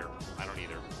honestly, fair. I don't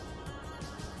either.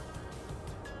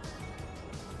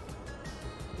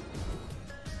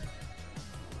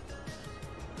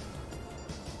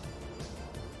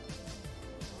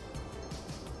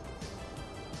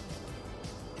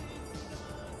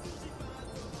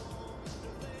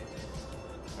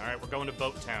 Alright, we're going to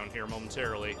Boat Town here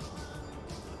momentarily.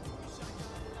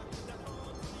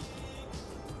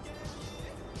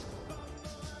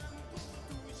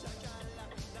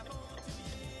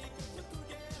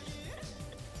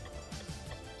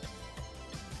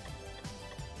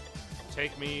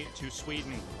 Take me to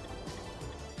Sweden.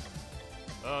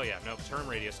 Oh yeah, no, turn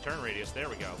radius, there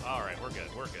we go. Alright, we're good,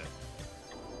 we're good.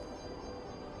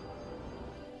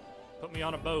 Put me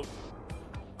on a boat.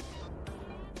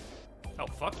 Oh,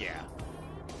 fuck yeah.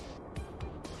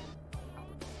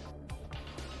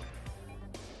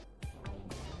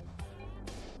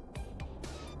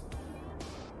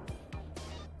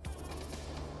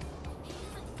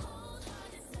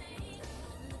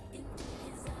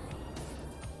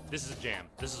 This is a jam.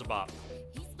 This is a bop.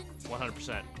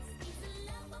 100%.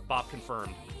 Bop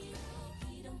confirmed.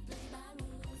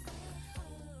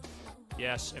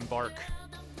 Yes, embark.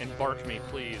 Embark me,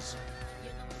 please.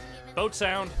 Boat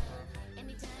sound.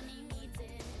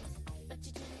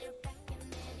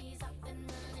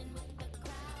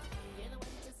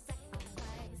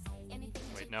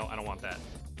 Wait, no, I don't want that.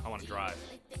 I want to drive.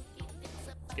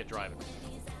 Let's get driving.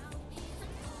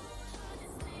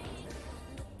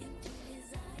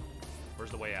 Where's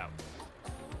the way out?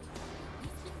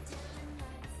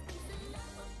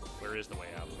 Where is the way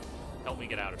out? Help me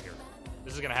get out of here.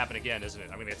 This is gonna happen again, isn't it?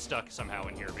 I'm gonna get stuck somehow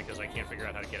in here because I can't figure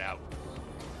out how to get out.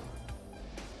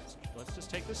 Let's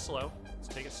just take this slow. Let's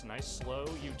take a nice slow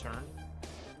U-turn.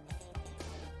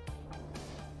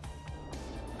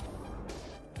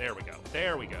 There we go.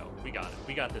 There we go. We got it.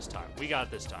 We got this time. We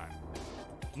got this time.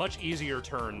 Much easier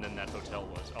turn than that hotel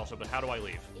was. Also, but how do I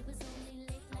leave?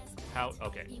 How?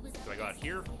 Okay. Do I go out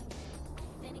here?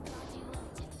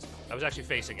 I was actually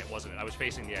facing it, wasn't it? I was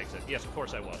facing the exit. Yes, of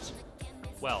course I was.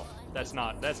 Well, that's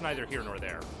neither here nor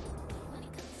there.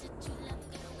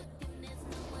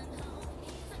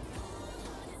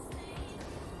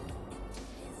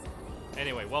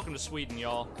 Anyway, welcome to Sweden,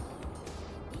 y'all.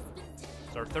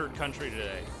 It's our third country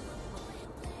today.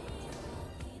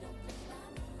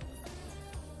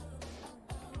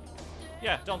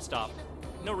 Yeah, don't stop.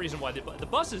 No reason why the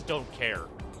buses don't care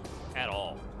at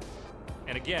all.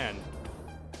 And again,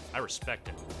 I respect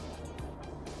it.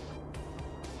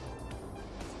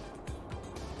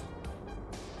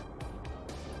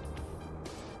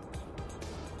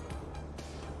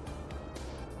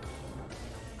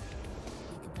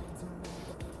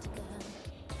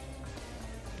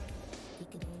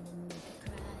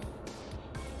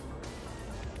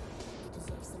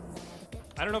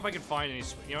 I don't know if I can find any,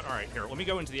 you know, all right, here, let me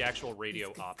go into the actual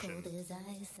radio option.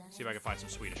 See if I can find some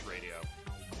Swedish radio.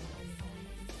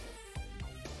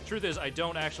 Truth is, I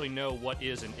don't actually know what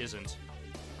is and isn't.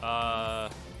 Oh,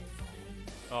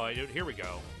 here we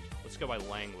go. Let's go by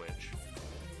language.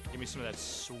 Give me some of that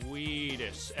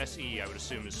Swedish. SE, I would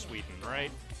assume, is Sweden,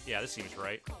 right? Yeah, this seems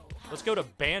right. Let's go to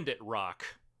Bandit Rock.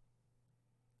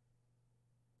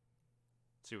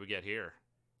 Let's see what we get here.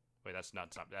 Wait, that's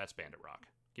Bandit Rock.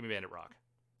 Give me Bandit Rock.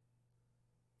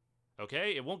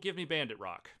 Okay, it won't give me Bandit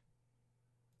Rock.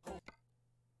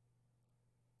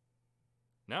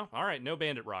 No? Alright, no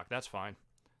Bandit Rock. That's fine.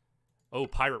 Oh,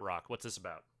 Pirate Rock. What's this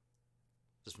about?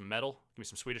 Is this metal? Give me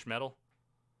some Swedish metal.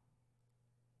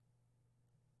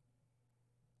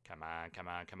 Come on, come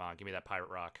on, come on. Give me that Pirate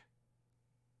Rock.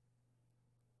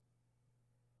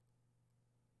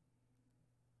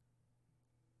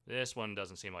 This one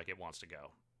doesn't seem like it wants to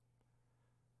go.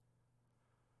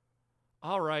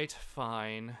 Alright,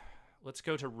 fine. Let's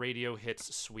go to radio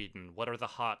hits Sweden. What are the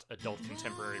hot adult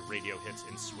contemporary radio hits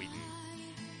in Sweden?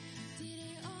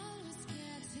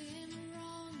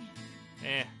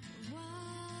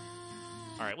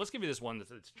 Alright, let's give you this one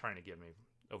that's trying to give me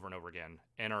over and over again.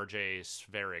 NRJ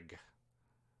Sverige.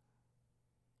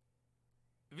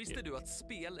 Visste du att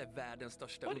spel är världens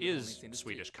största What is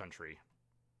Swedish country?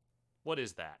 What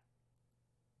is that?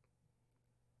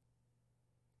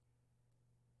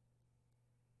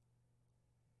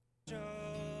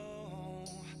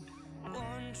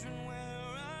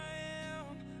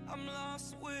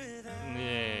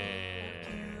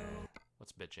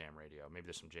 Let's bit jam radio. Maybe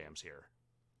there's some jams here.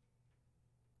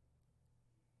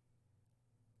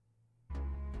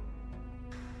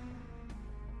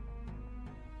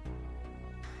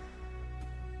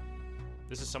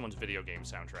 This is someone's video game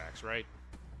soundtracks, right?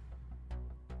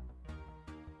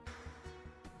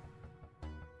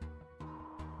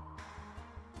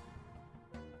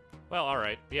 Well,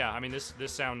 alright. Yeah, I mean, this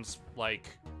sounds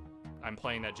like I'm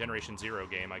playing that Generation Zero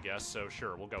game, I guess, so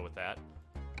sure, we'll go with that.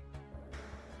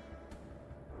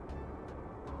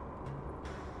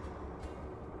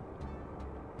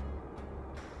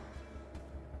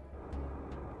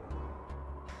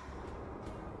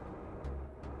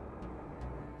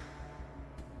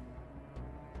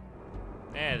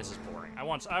 This is boring. I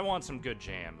want some good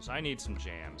jams. I need some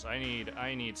jams. I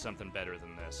need something better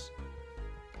than this.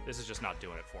 This is just not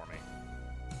doing it for me.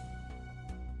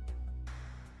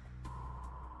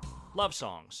 Love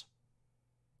songs.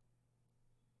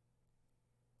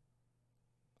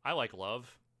 I like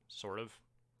love, sort of.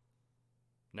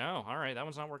 No, alright, that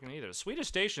one's not working either. The Swedish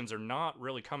stations are not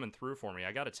really coming through for me,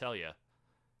 I gotta tell you.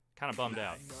 Kind of bummed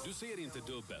out.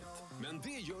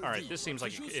 Alright, this seems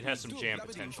like it has some jam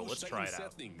potential. Let's try it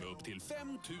out.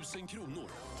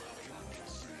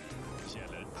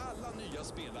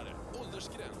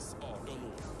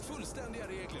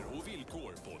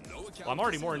 Well, I'm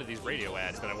already more into these radio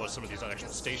ads than I was some of these actual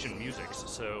station musics,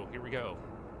 so here we go.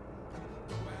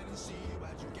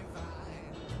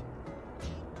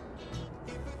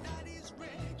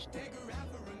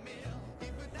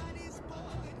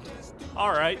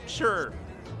 Alright, sure.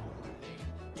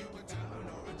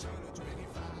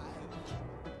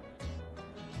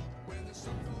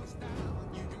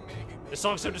 This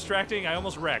song's so distracting, I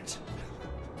almost wrecked.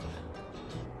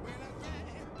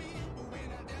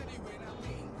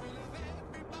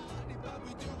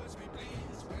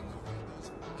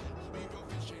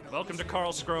 Welcome to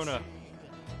Karlskrona.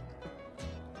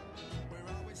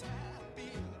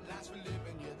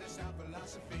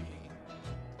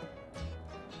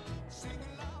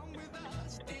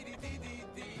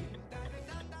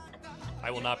 I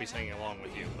will not be singing along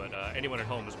with you, but anyone at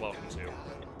home is welcome to.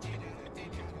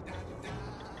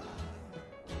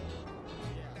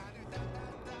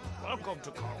 Welcome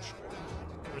to Karlskrona.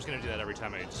 I'm just going to do that every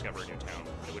time I discover a new town,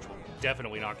 which will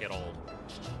definitely not get old.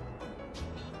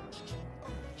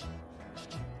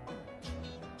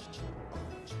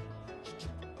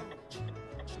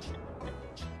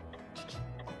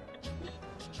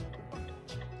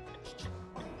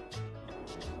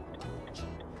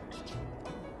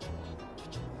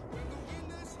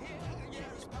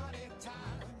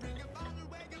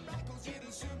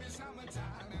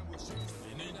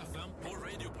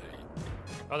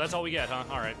 Oh, that's all we get, huh?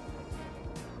 Alright.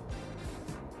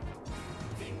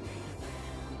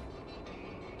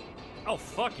 Oh,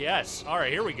 fuck yes.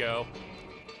 Alright, here we go.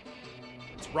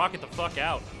 Let's rock it the fuck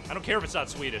out. I don't care if it's not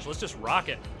Swedish. Let's just rock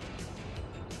it.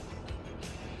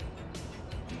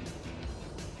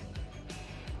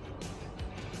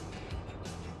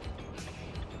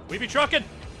 We be truckin'!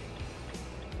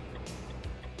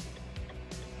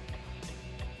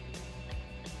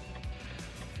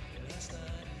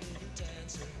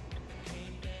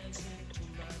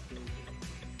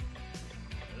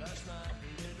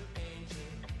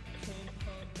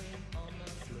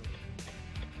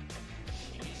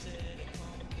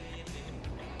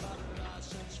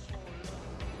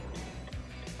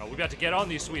 Oh, we got to get on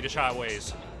these Swedish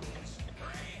highways.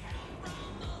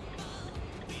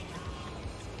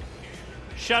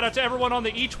 Shout out to everyone on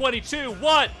the E22.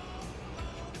 What?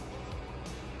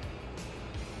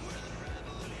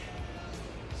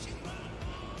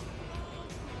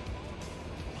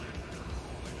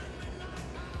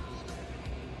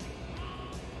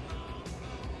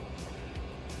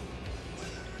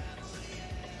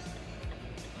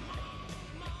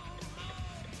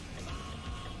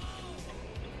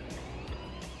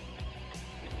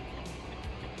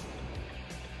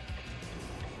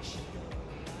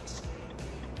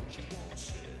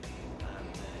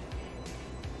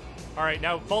 All right,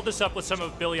 now fold this up with some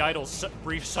of Billy Idol's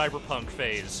brief cyberpunk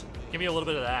phase. Give me a little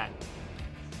bit of that.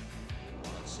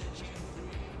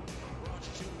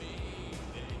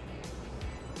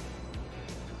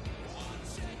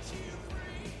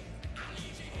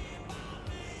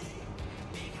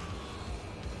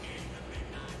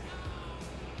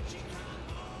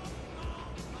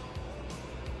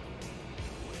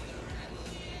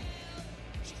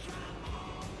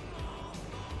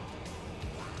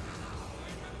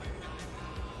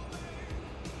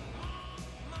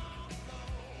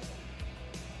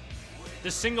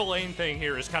 This single lane thing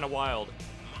here is kind of wild.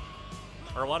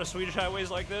 Are a lot of Swedish highways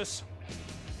like this?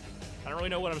 I don't really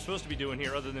know what I'm supposed to be doing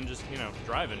here other than just, you know,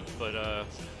 driving, but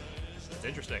it's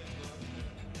interesting.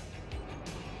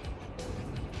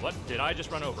 What? Did I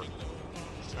just run over?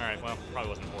 Alright, well, probably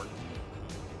wasn't important.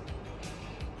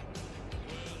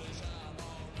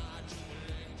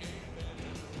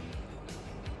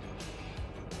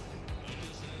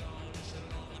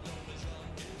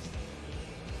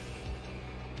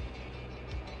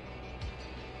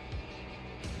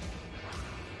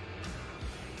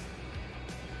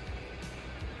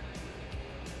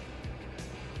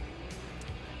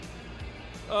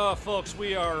 Folks,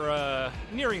 we are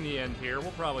nearing the end here.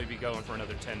 We'll probably be going for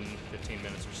another 10, 15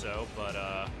 minutes or so, but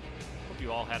hope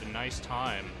you all had a nice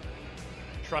time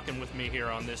trucking with me here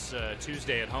on this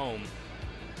Tuesday at home.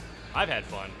 I've had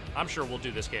fun. I'm sure we'll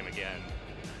do this game again.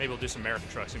 Maybe we'll do some American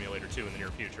Truck Simulator 2 in the near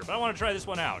future, but I want to try this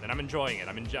one out, and I'm enjoying it.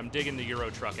 I'm digging the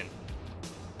Euro trucking.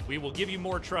 We will give you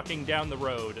more trucking down the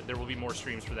road. There will be more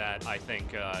streams for that, I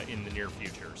think, in the near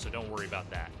future, so don't worry about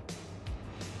that.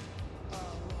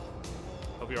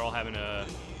 Hope you're all having a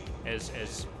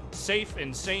as safe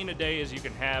and sane a day as you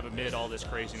can have amid all this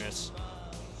craziness.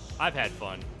 I've had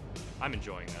fun. I'm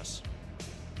enjoying this.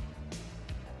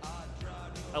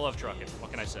 I love trucking.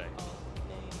 What can I say?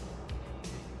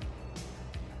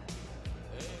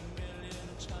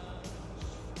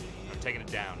 I'm taking it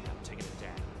down. I'm taking it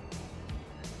down.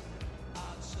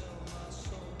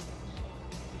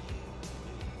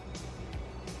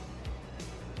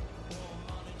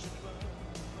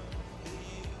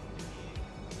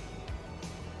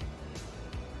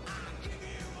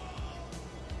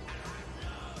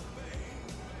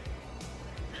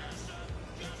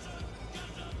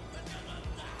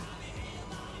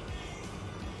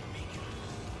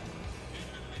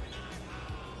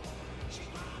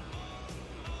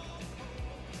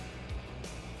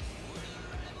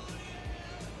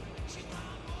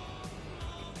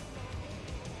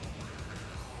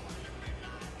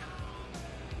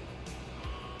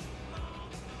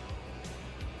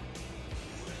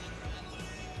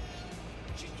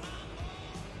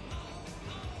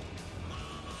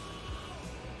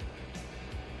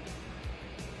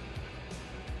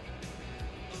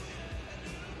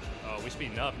 We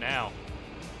speeding up now.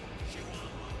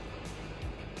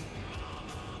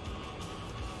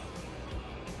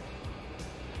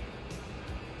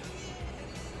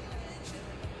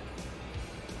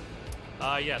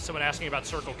 Yeah, someone asking about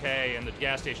Circle K and the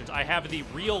gas stations. I have the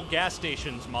Real Gas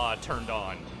Stations mod turned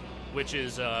on, which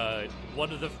is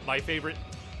one of my favorite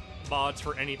mods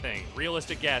for anything.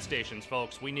 Realistic gas stations,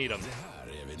 folks. We need them.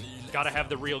 Gotta have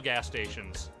the real gas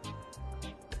stations.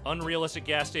 Unrealistic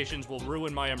gas stations will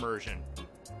ruin my immersion.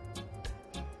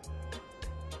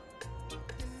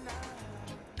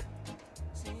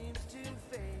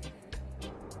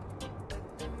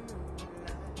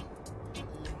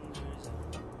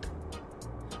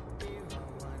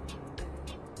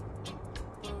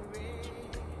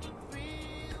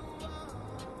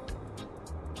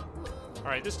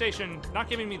 Alright, this station not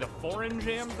giving me the foreign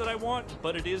jams that I want,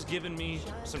 but it is giving me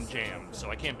some jams, so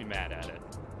I can't be mad at it.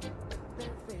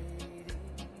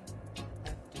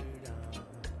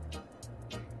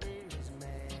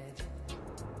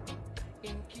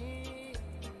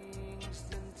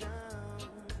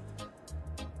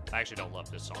 I actually don't love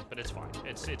this song, but it's fine.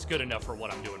 It's good enough for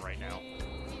what I'm doing right now.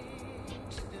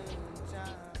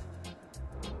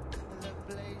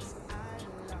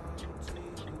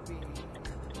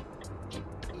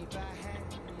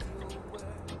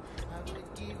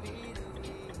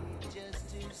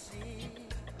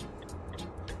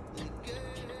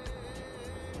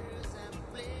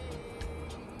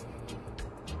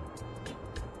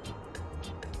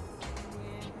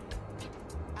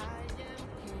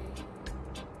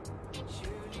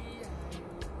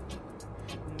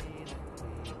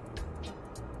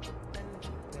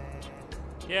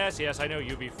 Yes, I know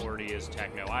UB40 is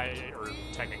techno, or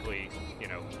technically, you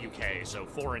know, UK, so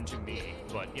foreign to me,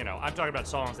 but, you know, I'm talking about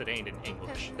songs that ain't in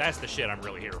English. That's the shit I'm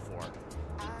really here for.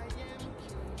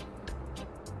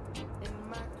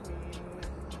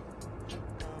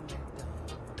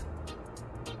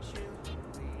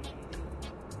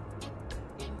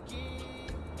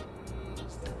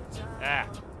 Ah.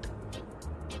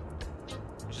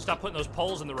 You should stop putting those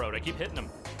poles in the road. I keep hitting them.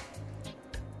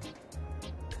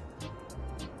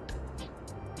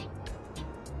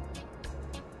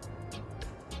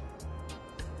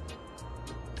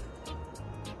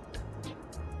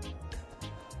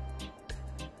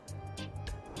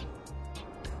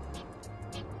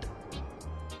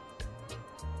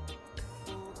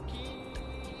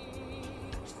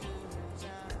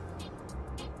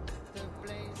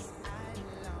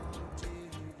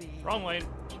 Wrong lane.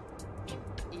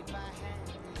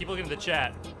 Keep looking at the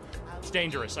chat. It's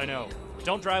dangerous, I know.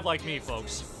 Don't drive like me,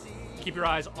 folks. Keep your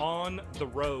eyes on the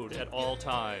road at all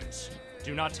times.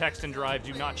 Do not text and drive.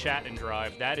 Do not chat and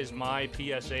drive. That is my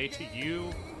PSA to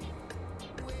you.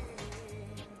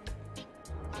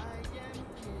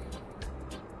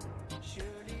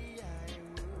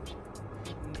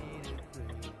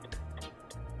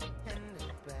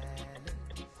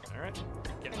 All right,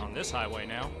 getting on this highway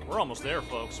now. We're almost there,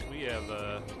 folks. We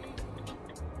have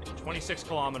 26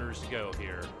 kilometers to go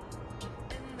here.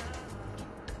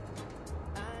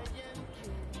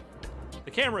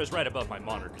 The camera is right above my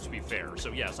monitor, to be fair.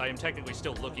 So yes, I am technically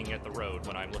still looking at the road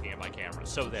when I'm looking at my camera.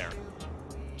 So there.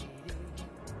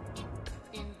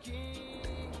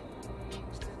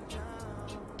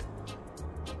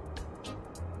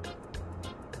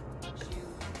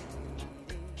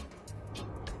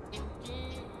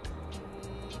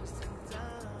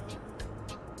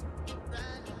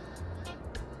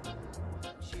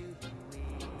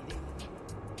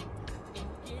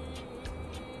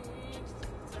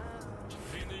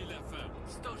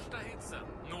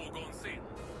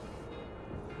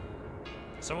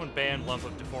 Someone banned Lump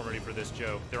of Deformity for this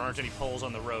joke. There aren't any poles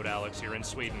on the road, Alex. You're in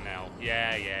Sweden now.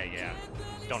 Yeah.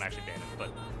 Don't actually ban it, but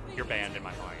you're banned in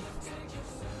my mind.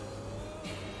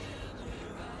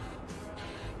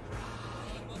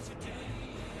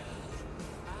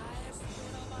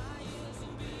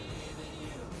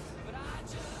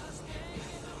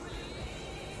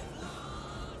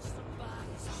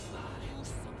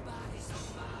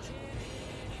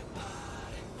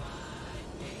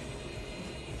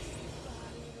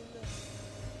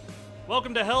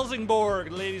 Welcome to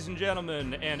Helsingborg, ladies and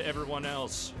gentlemen, and everyone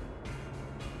else.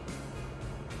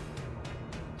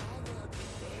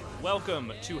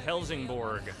 Welcome to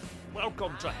Helsingborg.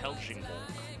 Welcome to Helsingborg.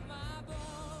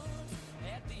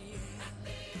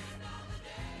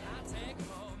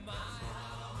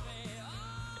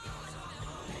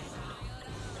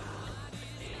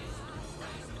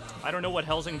 I don't know what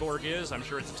Helsingborg is. I'm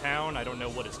sure it's a town. I don't know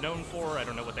what it's known for. I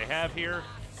don't know what they have here.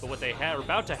 But what they are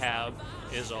about to have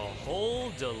is a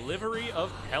whole delivery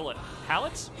of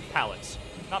pallets? Pallets.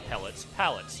 Not pellets.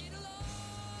 Pallets.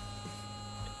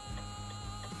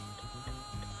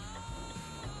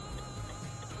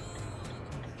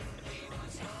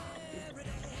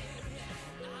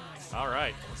 All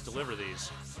right, let's deliver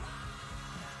these.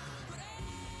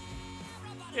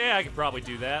 Yeah, I could probably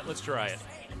do that. Let's try it.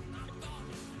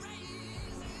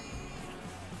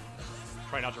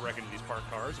 Try not to wreck into these parked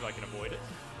cars if I can avoid it.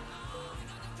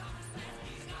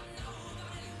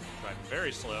 Driving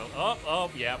very slow.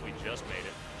 Oh, yeah, we just made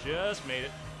it. Just made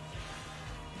it.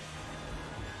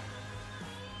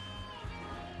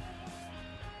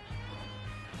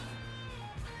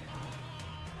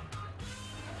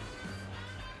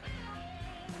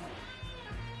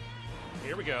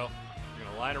 Here we go. We're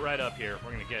going to line it right up here.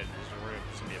 We're going to get it.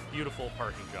 It's going to be a beautiful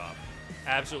parking job.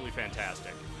 Absolutely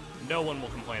fantastic. No one will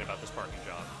complain about this parking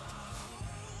job.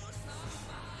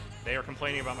 They are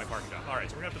complaining about my parking job. All right,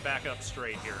 so we're going to have to back up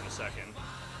straight here in a second.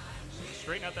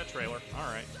 Straighten out that trailer. All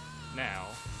right. Now,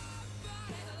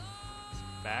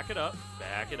 back it up,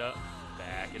 back it up,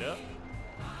 back it up.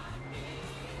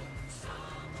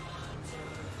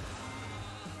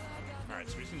 All right,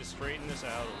 so we just need to straighten this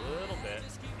out a little bit.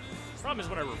 The problem is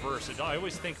when I reverse it, I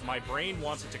always think my brain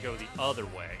wants it to go the other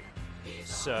way.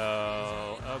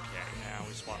 So, okay, now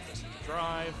we swap this into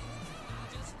drive.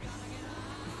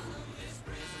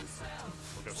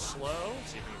 We'll go slow,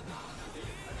 see if we can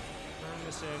turn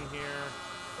this in here.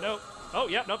 Nope. Oh,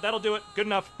 yeah, nope, that'll do it. Good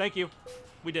enough. Thank you.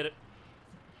 We did it.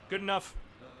 Good enough.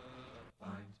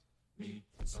 Find me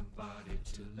somebody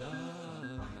to love.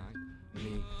 Find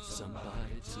me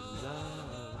somebody to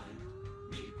love.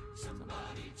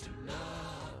 Somebody to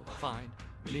love. Find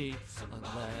me a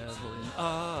leveling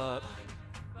up.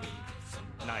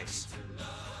 Nice.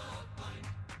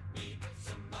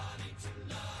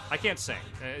 I can't sing.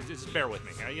 Just bear with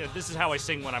me. This is how I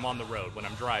sing when I'm on the road, when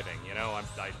I'm driving. You know,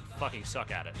 I fucking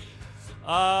suck at it.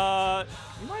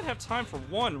 We might have time for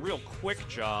one real quick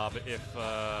job if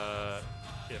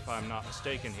I'm not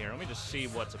mistaken here. Let me just see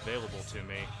what's available to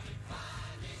me.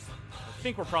 I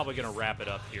think we're probably going to wrap it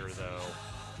up here, though.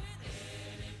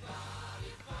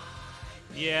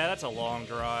 Yeah, that's a long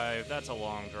drive. That's a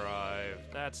long drive.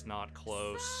 That's not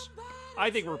close. I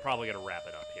think we're probably going to wrap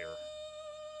it up here.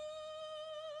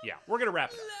 Yeah, we're going to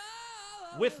wrap it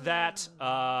up. With that,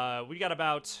 we got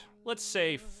about, let's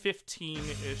say, 15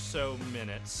 or so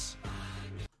minutes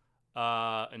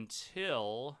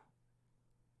until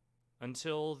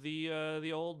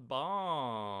the old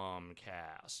bomb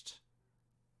cast.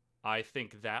 I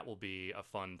think that will be a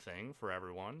fun thing for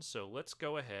everyone. So let's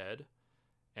go ahead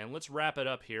and let's wrap it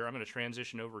up here. I'm going to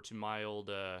transition over to my old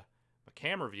my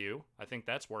camera view. I think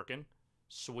that's working.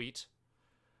 Sweet.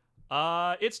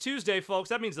 It's Tuesday, folks.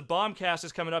 That means the Bombcast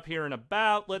is coming up here in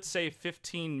about, let's say,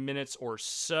 15 minutes or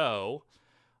so.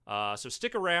 So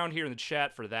stick around here in the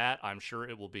chat for that. I'm sure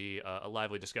it will be a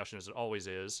lively discussion, as it always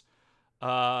is.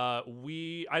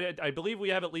 I believe we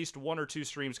have at least 1 or 2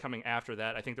 streams coming after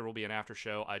that. I think there will be an after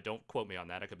show. Don't quote me on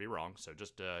that. I could be wrong. So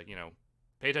just,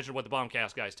 pay attention to what the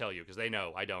Bombcast guys tell you, because they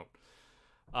know. I don't.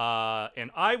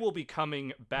 And I will be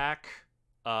coming back,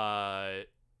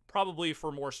 probably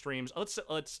for more streams. Let's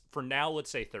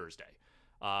say Thursday.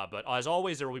 But as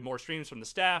always, there will be more streams from the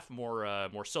staff, more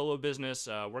solo business.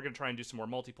 We're going to try and do some more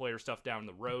multiplayer stuff down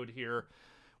the road here.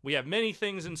 We have many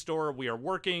things in store. We are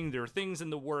working. There are things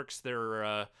in the works.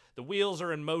 The wheels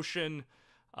are in motion.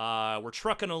 We're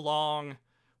trucking along.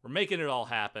 We're making it all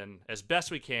happen as best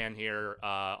we can here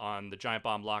on the Giant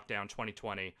Bomb Lockdown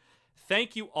 2020.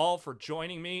 Thank you all for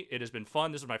joining me. It has been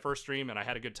fun. This is my first stream, and I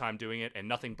had a good time doing it, and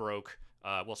nothing broke.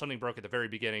 Well, something broke at the very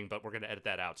beginning, but we're going to edit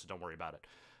that out, so don't worry about it.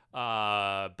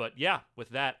 But yeah, with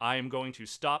that, I am going to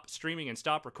stop streaming and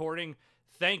stop recording.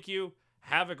 Thank you.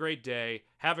 Have a great day.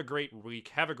 Have a great week.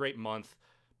 Have a great month.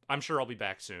 I'm sure I'll be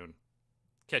back soon.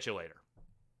 Catch you later.